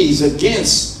cities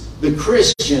against the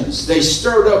Christians. They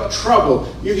stirred up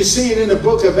trouble. You can see it in the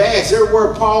book of Acts.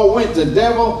 Everywhere Paul went, the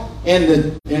devil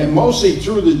and mostly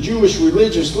through the Jewish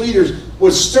religious leaders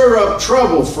would stir up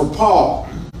trouble for Paul.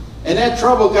 And that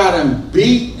trouble got him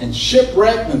beat and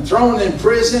shipwrecked and thrown in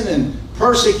prison and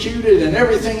persecuted and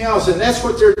everything else. And that's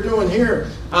what they're doing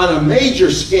here on a major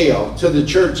scale to the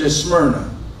church at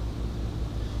Smyrna.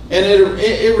 And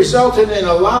it resulted in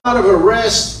a lot of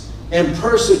arrests and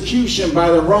persecution by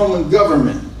the Roman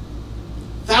government.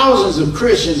 Thousands of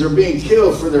Christians are being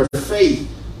killed for their faith,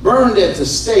 burned at the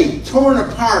stake, torn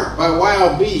apart by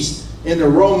wild beasts in the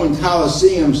Roman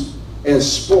Colosseums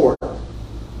as sport.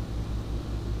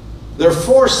 They're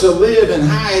forced to live and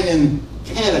hide in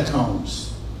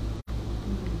catacombs.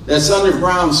 That's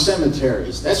underground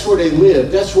cemeteries. That's where they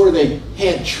lived. That's where they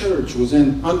had church, was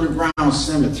in underground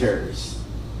cemeteries.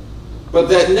 But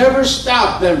that never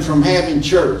stopped them from having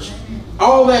church.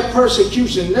 All that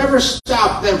persecution never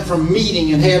stopped them from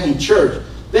meeting and having church.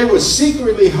 They would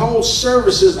secretly hold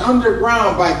services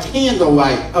underground by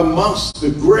candlelight amongst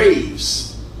the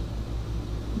graves.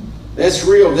 That's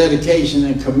real dedication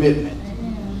and commitment.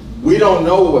 We don't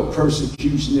know what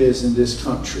persecution is in this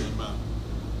country.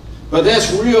 But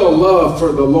that's real love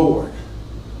for the Lord.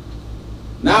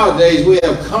 Nowadays we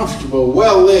have comfortable,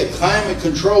 well-lit,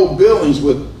 climate-controlled buildings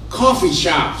with coffee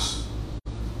shops.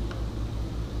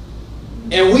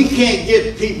 And we can't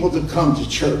get people to come to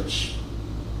church.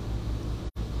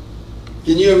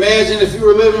 Can you imagine if you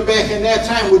were living back in that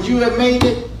time? Would you have made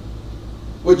it?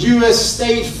 Would you have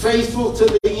stayed faithful to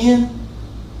the end?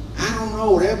 I don't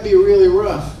know. That'd be really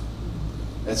rough.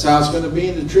 That's how it's going to be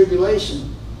in the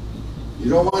tribulation. You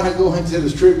don't want to go into the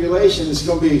tribulation. It's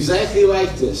going to be exactly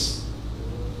like this.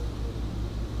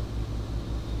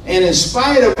 And in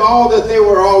spite of all that they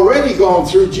were already going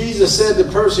through, Jesus said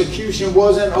the persecution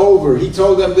wasn't over. He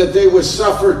told them that they would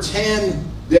suffer 10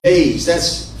 days.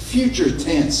 That's future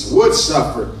tense. Would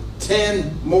suffer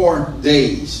 10 more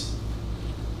days.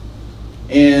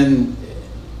 And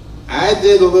I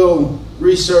did a little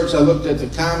research. I looked at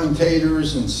the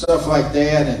commentators and stuff like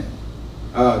that,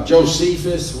 and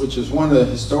Josephus, which is one of the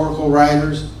historical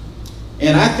writers.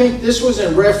 And I think this was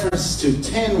in reference to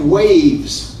 10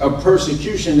 waves of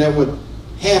persecution that would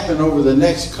happen over the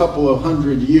next couple of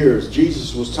 100 years.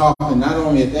 Jesus was talking not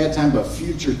only at that time, but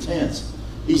future tense.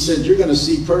 He said, you're going to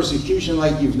see persecution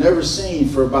like you've never seen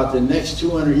for about the next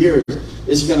 200 years.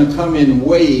 It's going to come in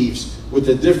waves with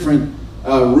the different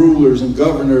rulers and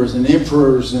governors and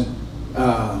emperors and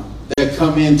that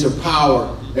come into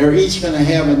power. They're each going to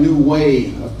have a new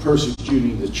way of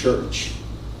persecuting the church.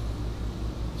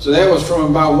 So that was from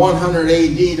about 100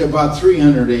 AD to about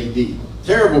 300 AD.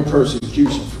 Terrible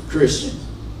persecution for Christians.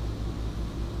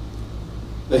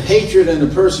 The hatred and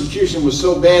the persecution was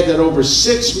so bad that over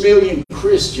 6 million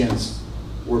Christians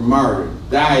were martyred,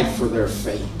 died for their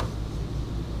faith.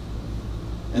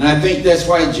 And I think that's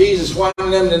why Jesus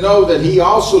wanted them to know that he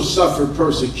also suffered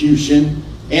persecution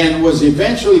and was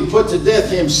eventually put to death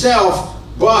himself,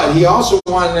 but he also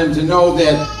wanted them to know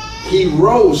that he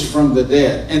rose from the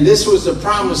dead. And this was the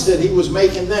promise that he was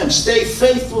making them. Stay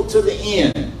faithful to the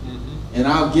end, and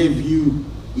I'll give you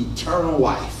eternal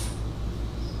life.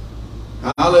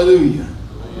 Hallelujah.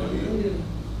 Hallelujah.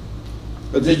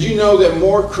 But did you know that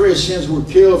more Christians were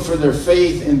killed for their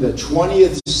faith in the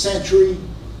 20th century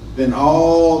than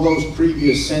all those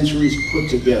previous centuries put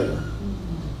together?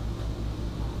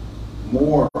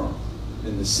 More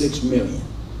than the 6 million.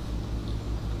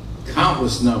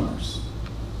 Countless numbers.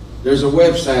 There's a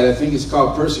website, I think it's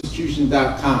called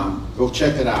persecution.com. Go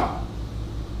check it out.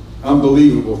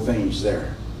 Unbelievable things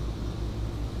there.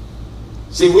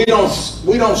 See, we don't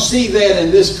see that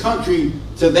in this country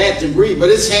to that degree, but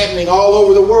it's happening all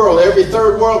over the world. Every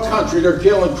third world country, they're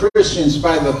killing Christians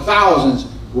by the thousands.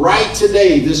 Right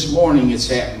today, this morning, it's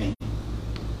happening.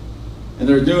 And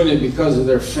they're doing it because of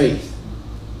their faith.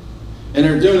 And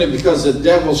they're doing it because the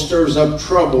devil stirs up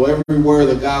trouble everywhere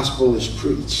the gospel is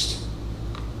preached.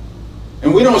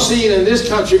 And we don't see it in this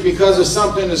country because of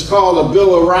something that's called a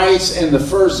Bill of Rights and the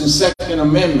First and Second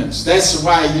Amendments. That's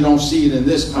why you don't see it in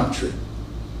this country.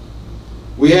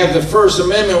 We have the First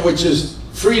Amendment, which is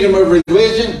freedom of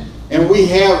religion, and we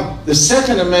have the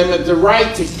Second Amendment the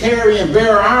right to carry and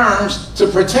bear arms to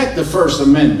protect the First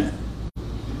Amendment.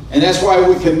 And that's why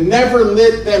we can never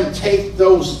let them take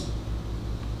those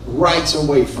rights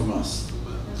away from us,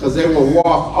 because they will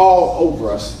walk all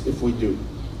over us if we do.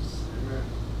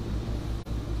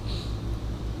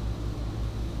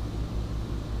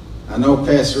 I know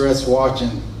Pastorette's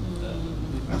watching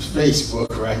on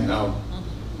Facebook right now.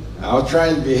 I'll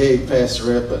try to behave,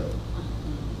 Pastorette, but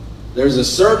there's a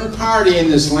certain party in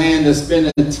this land that's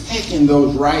been attacking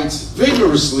those rights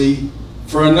vigorously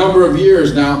for a number of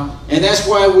years now, and that's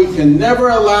why we can never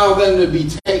allow them to be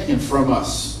taken from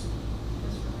us.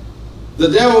 The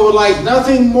devil would like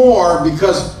nothing more,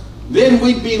 because then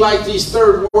we'd be like these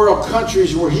third world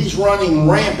countries where he's running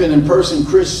rampant and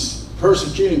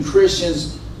persecuting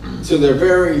Christians to their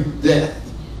very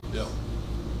death. Yeah.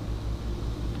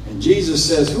 And Jesus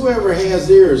says, whoever has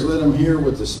ears, let him hear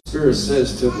what the Spirit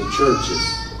says to the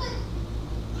churches.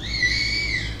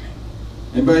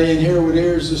 Anybody in here with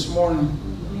ears this morning?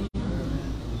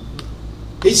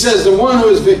 He says the one who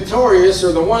is victorious,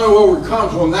 or the one who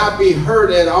overcomes, will not be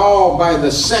hurt at all by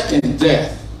the second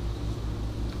death.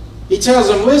 He tells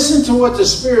them, listen to what the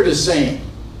Spirit is saying.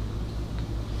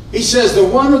 He says the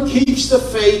one who keeps the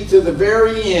faith to the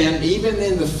very end, even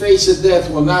in the face of death,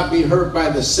 will not be hurt by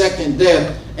the second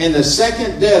death. And the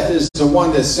second death is the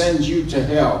one that sends you to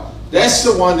hell. That's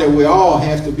the one that we all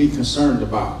have to be concerned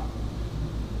about.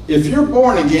 If you're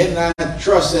born again, and I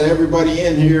trust that everybody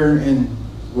in here and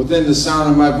within the sound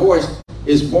of my voice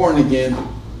is born again,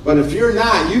 but if you're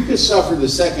not, you could suffer the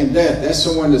second death. That's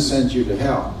the one that sends you to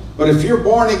hell. But if you're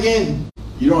born again,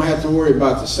 you don't have to worry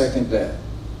about the second death.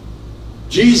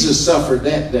 Jesus suffered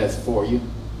that death for you.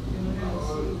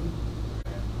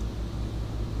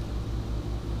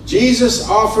 Jesus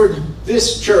offered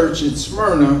this church in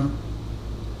Smyrna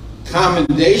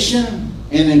commendation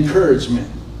and encouragement.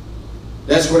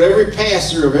 That's what every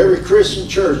pastor of every Christian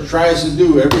church tries to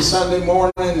do every Sunday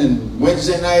morning and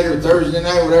Wednesday night or Thursday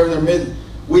night, whatever their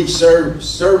midweek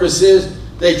service is.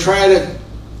 They try to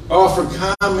offer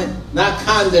not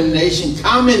condemnation,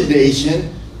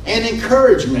 commendation and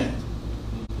encouragement.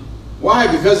 Why?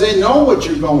 Because they know what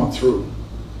you're going through.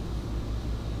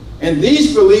 And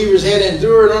these believers had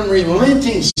endured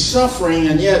unrelenting suffering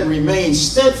and yet remained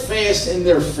steadfast in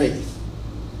their faith.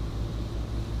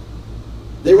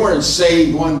 They weren't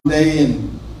saved one day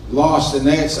and lost the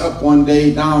next, up one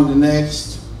day, down the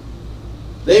next.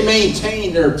 They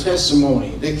maintained their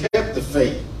testimony. They kept the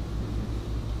faith.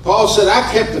 Paul said,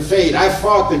 I kept the faith. I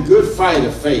fought the good fight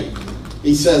of faith.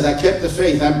 He says, I kept the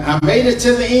faith. I made it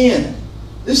to the end.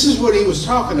 This is what he was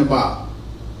talking about.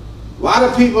 A lot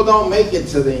of people don't make it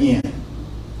to the end.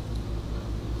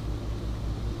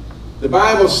 The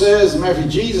Bible says,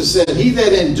 Jesus said, he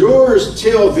that endures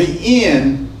till the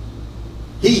end,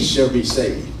 he shall be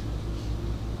saved.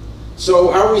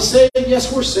 So are we saved?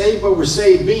 Yes, we're saved, but we're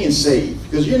saved being saved.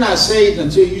 Because you're not saved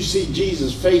until you see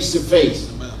Jesus face to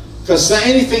face. Because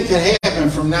anything can happen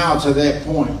from now to that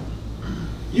point.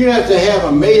 You have to have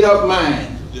a made-up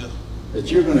mind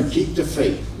that you're going to keep the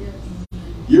faith.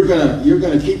 You're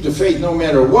going to keep the faith no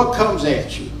matter what comes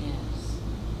at you.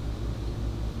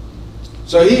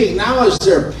 So he acknowledged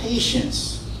their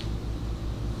patience.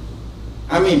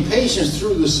 I mean, patience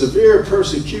through the severe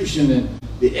persecution and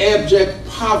the abject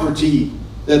poverty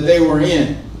that they were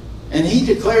in. And he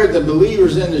declared the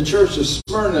believers in the church of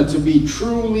Smyrna to be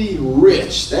truly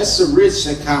rich. That's the rich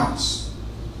that counts.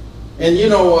 And you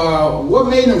know, what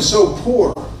made them so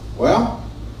poor? Well,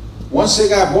 once they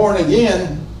got born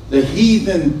again, the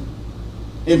heathen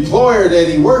employer that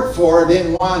he worked for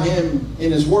didn't want him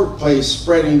in his workplace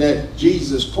spreading that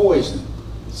Jesus poison.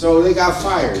 So they got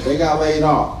fired. They got laid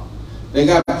off. They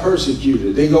got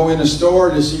persecuted. They go in a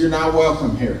store, they say, you're not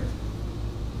welcome here.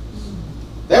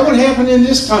 That would happen in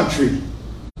this country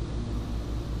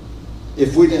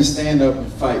if we didn't stand up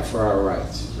and fight for our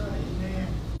rights.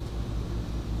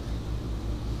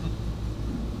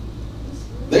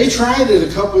 They tried it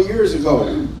a couple of years ago.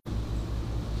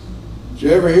 Did you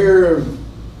ever hear of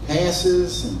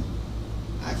passes? And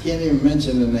I can't even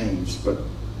mention the names, but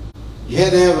you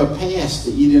had to have a pass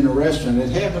to eat in a restaurant. It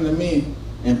happened to me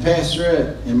and Pastor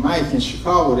Ed and Mike in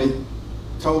Chicago. They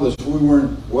told us we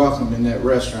weren't welcome in that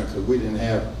restaurant because we didn't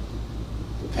have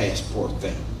the passport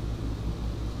thing.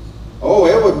 Oh,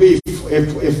 it would be,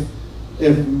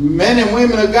 if men and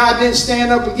women of God didn't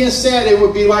stand up against that, it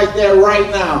would be like that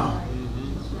right now.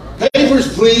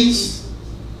 Papers, please.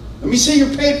 Let me see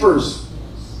your papers.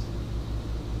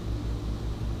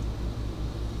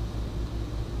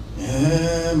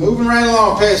 Moving right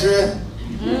along, Pastor Ed.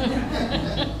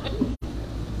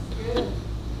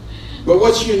 But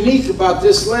what's unique about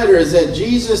this letter is that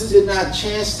Jesus did not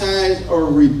chastise or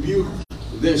rebuke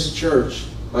this church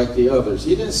like the others.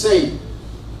 He didn't say,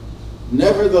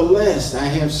 nevertheless, I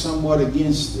have somewhat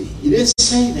against thee. He didn't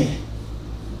say that.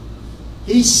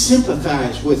 He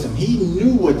sympathized with them. He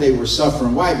knew what they were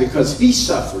suffering. Why? Because he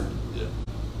suffered. Yeah.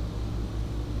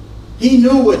 He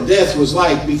knew what death was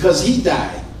like because he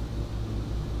died.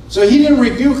 So he didn't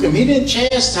rebuke him. He didn't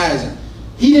chastise him.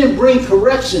 He didn't bring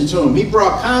correction to him. He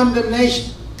brought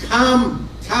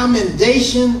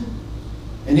commendation,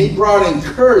 and he brought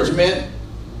encouragement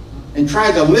and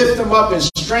tried to lift them up and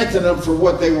strengthen them for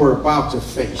what they were about to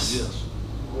face. Yes.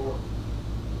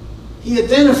 He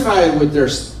identified with their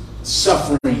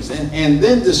sufferings and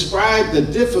then described the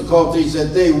difficulties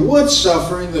that they would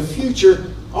suffer in the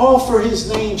future, all for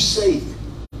his name's sake.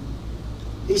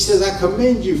 He says, I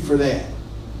commend you for that,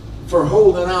 for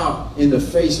holding out in the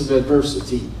face of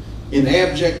adversity, in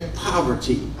abject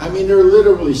poverty. I mean, they're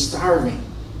literally starving.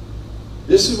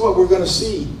 This is what we're going to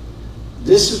see.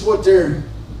 This is what they're...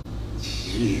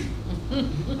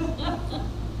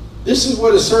 This is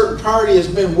what a certain party has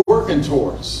been working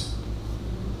towards.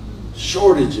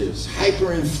 Shortages,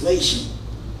 hyperinflation,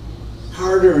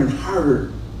 harder and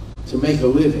harder to make a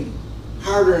living,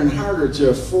 harder and harder to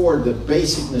afford the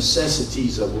basic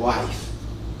necessities of life.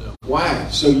 Yeah. Why?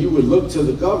 So you would look to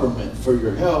the government for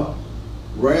your help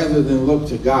rather than look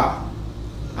to God.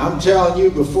 I'm telling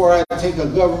you, before I take a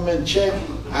government check,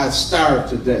 I'd starve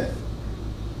to death.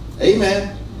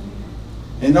 Amen.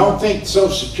 And don't think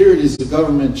Social Security is the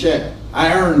government check.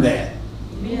 I earned that.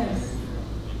 Yes.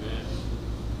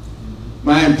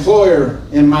 My employer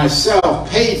and myself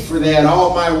paid for that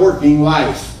all my working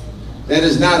life. That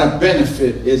is not a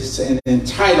benefit. It's an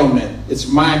entitlement. It's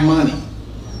my money.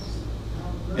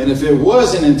 And if it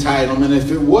was an entitlement, if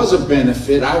it was a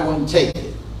benefit, I wouldn't take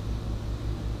it.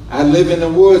 I'd live in the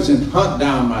woods and hunt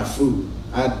down my food.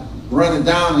 I'd run it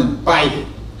down and bite it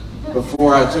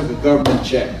before I took a government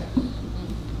check.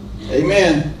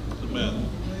 Amen. Amen.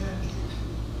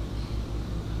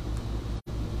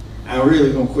 I'm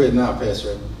really going to quit now,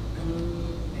 Pastor.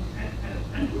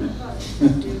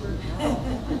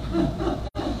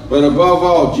 But above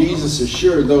all, Jesus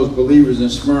assured those believers in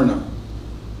Smyrna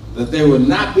that they would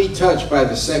not be touched by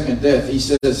the second death. He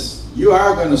says, you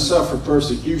are going to suffer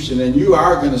persecution and you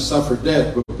are going to suffer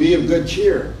death, but be of good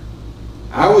cheer.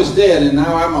 I was dead and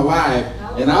now I'm alive,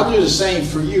 and I'll do the same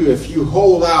for you if you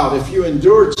hold out, if you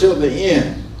endure till the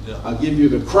end. I'll give you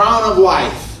the crown of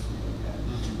life.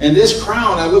 And this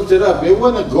crown, I looked it up, it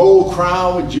wasn't a gold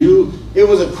crown with you. It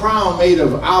was a crown made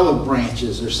of olive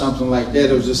branches or something like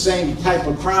that. It was the same type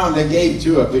of crown they gave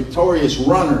to a victorious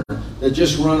runner that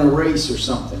just run a race or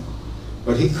something.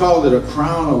 But he called it a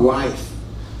crown of life.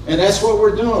 And that's what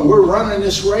we're doing. We're running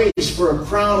this race for a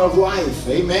crown of life.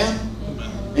 Amen?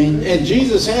 And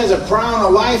Jesus has a crown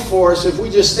of life for us if we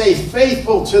just stay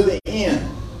faithful to the end.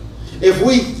 If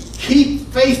we keep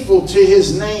faithful to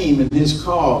his name and his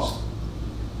cause,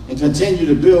 and continue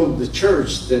to build the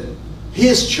church, that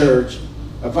his church,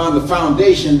 upon the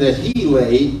foundation that he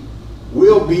laid,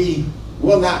 will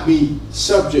not be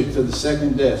subject to the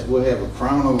second death. We'll have a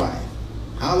crown of life.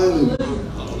 Hallelujah.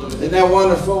 Isn't that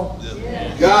wonderful?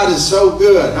 Yeah. God is so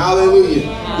good. Hallelujah.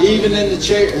 Yeah. Even in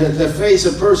the face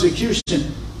of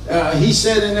persecution, he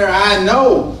said in there, I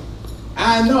know.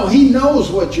 He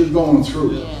knows what you're going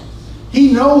through. Yeah.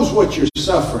 He knows what you're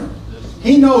suffering.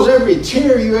 He knows every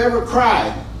tear you ever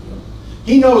cried.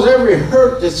 He knows every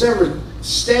hurt that's ever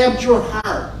stabbed your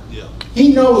heart. Yeah.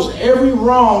 He knows every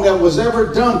wrong that was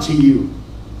ever done to you.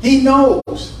 He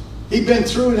knows. He's been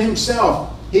through it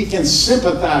himself. He can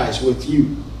sympathize with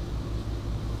you.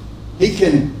 He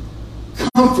can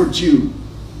comfort you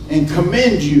and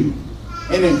commend you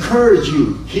and encourage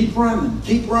you. Keep running.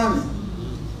 Keep running.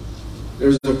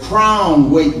 There's a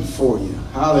crown waiting for you.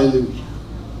 Hallelujah.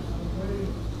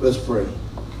 Let's pray.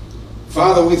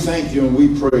 Father, we thank you and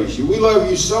we praise you. We love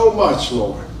you so much,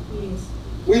 Lord. Yes.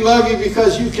 We love you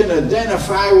because you can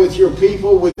identify with your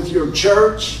people, with your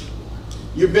church.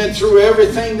 You've been through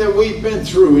everything that we've been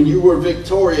through, and you were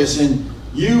victorious, and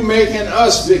you making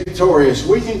us victorious.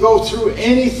 We can go through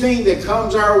anything that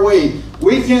comes our way.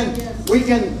 We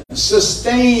can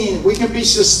sustain. We can be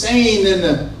sustained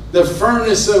in the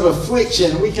furnace of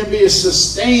affliction. We can be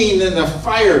sustained in the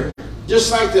fire.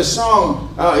 Just like the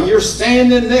song, you're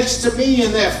standing next to me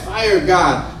in that fire,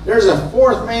 God. There's a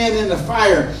fourth man in the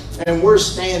fire, and we're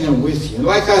standing with you.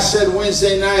 Like I said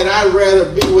Wednesday night, I'd rather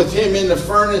be with him in the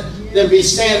furnace than be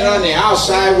standing on the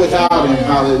outside without him.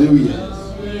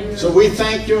 Hallelujah. So we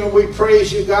thank you and we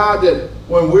praise you, God, that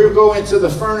when we go into the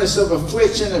furnace of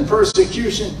affliction and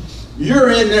persecution,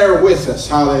 You're in there with us,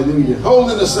 hallelujah,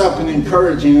 holding us up and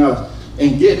encouraging us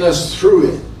and getting us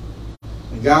through it.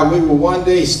 And God, we will one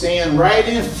day stand right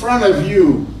in front of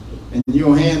you and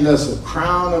you'll hand us a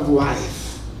crown of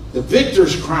life, the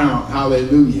victor's crown,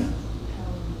 hallelujah.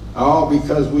 All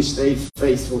because we stayed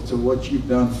faithful to what you've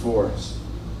done for us.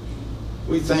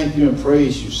 We thank you and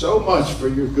praise you so much for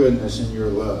your goodness and your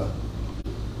love.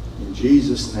 In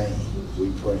Jesus' name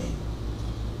we pray.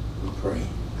 We pray.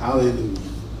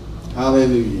 Hallelujah.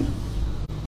 Hallelujah.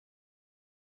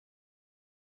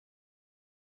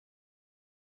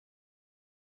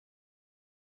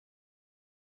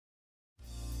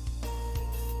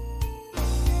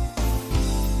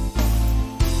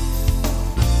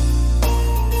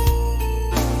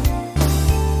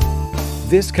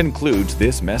 This concludes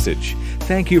this message.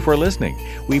 Thank you for listening.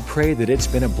 We pray that it's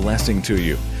been a blessing to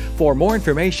you. For more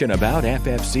information about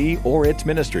FFC or its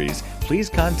ministries, please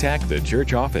contact the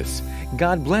church office.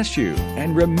 God bless you,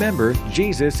 and remember,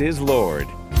 Jesus is Lord.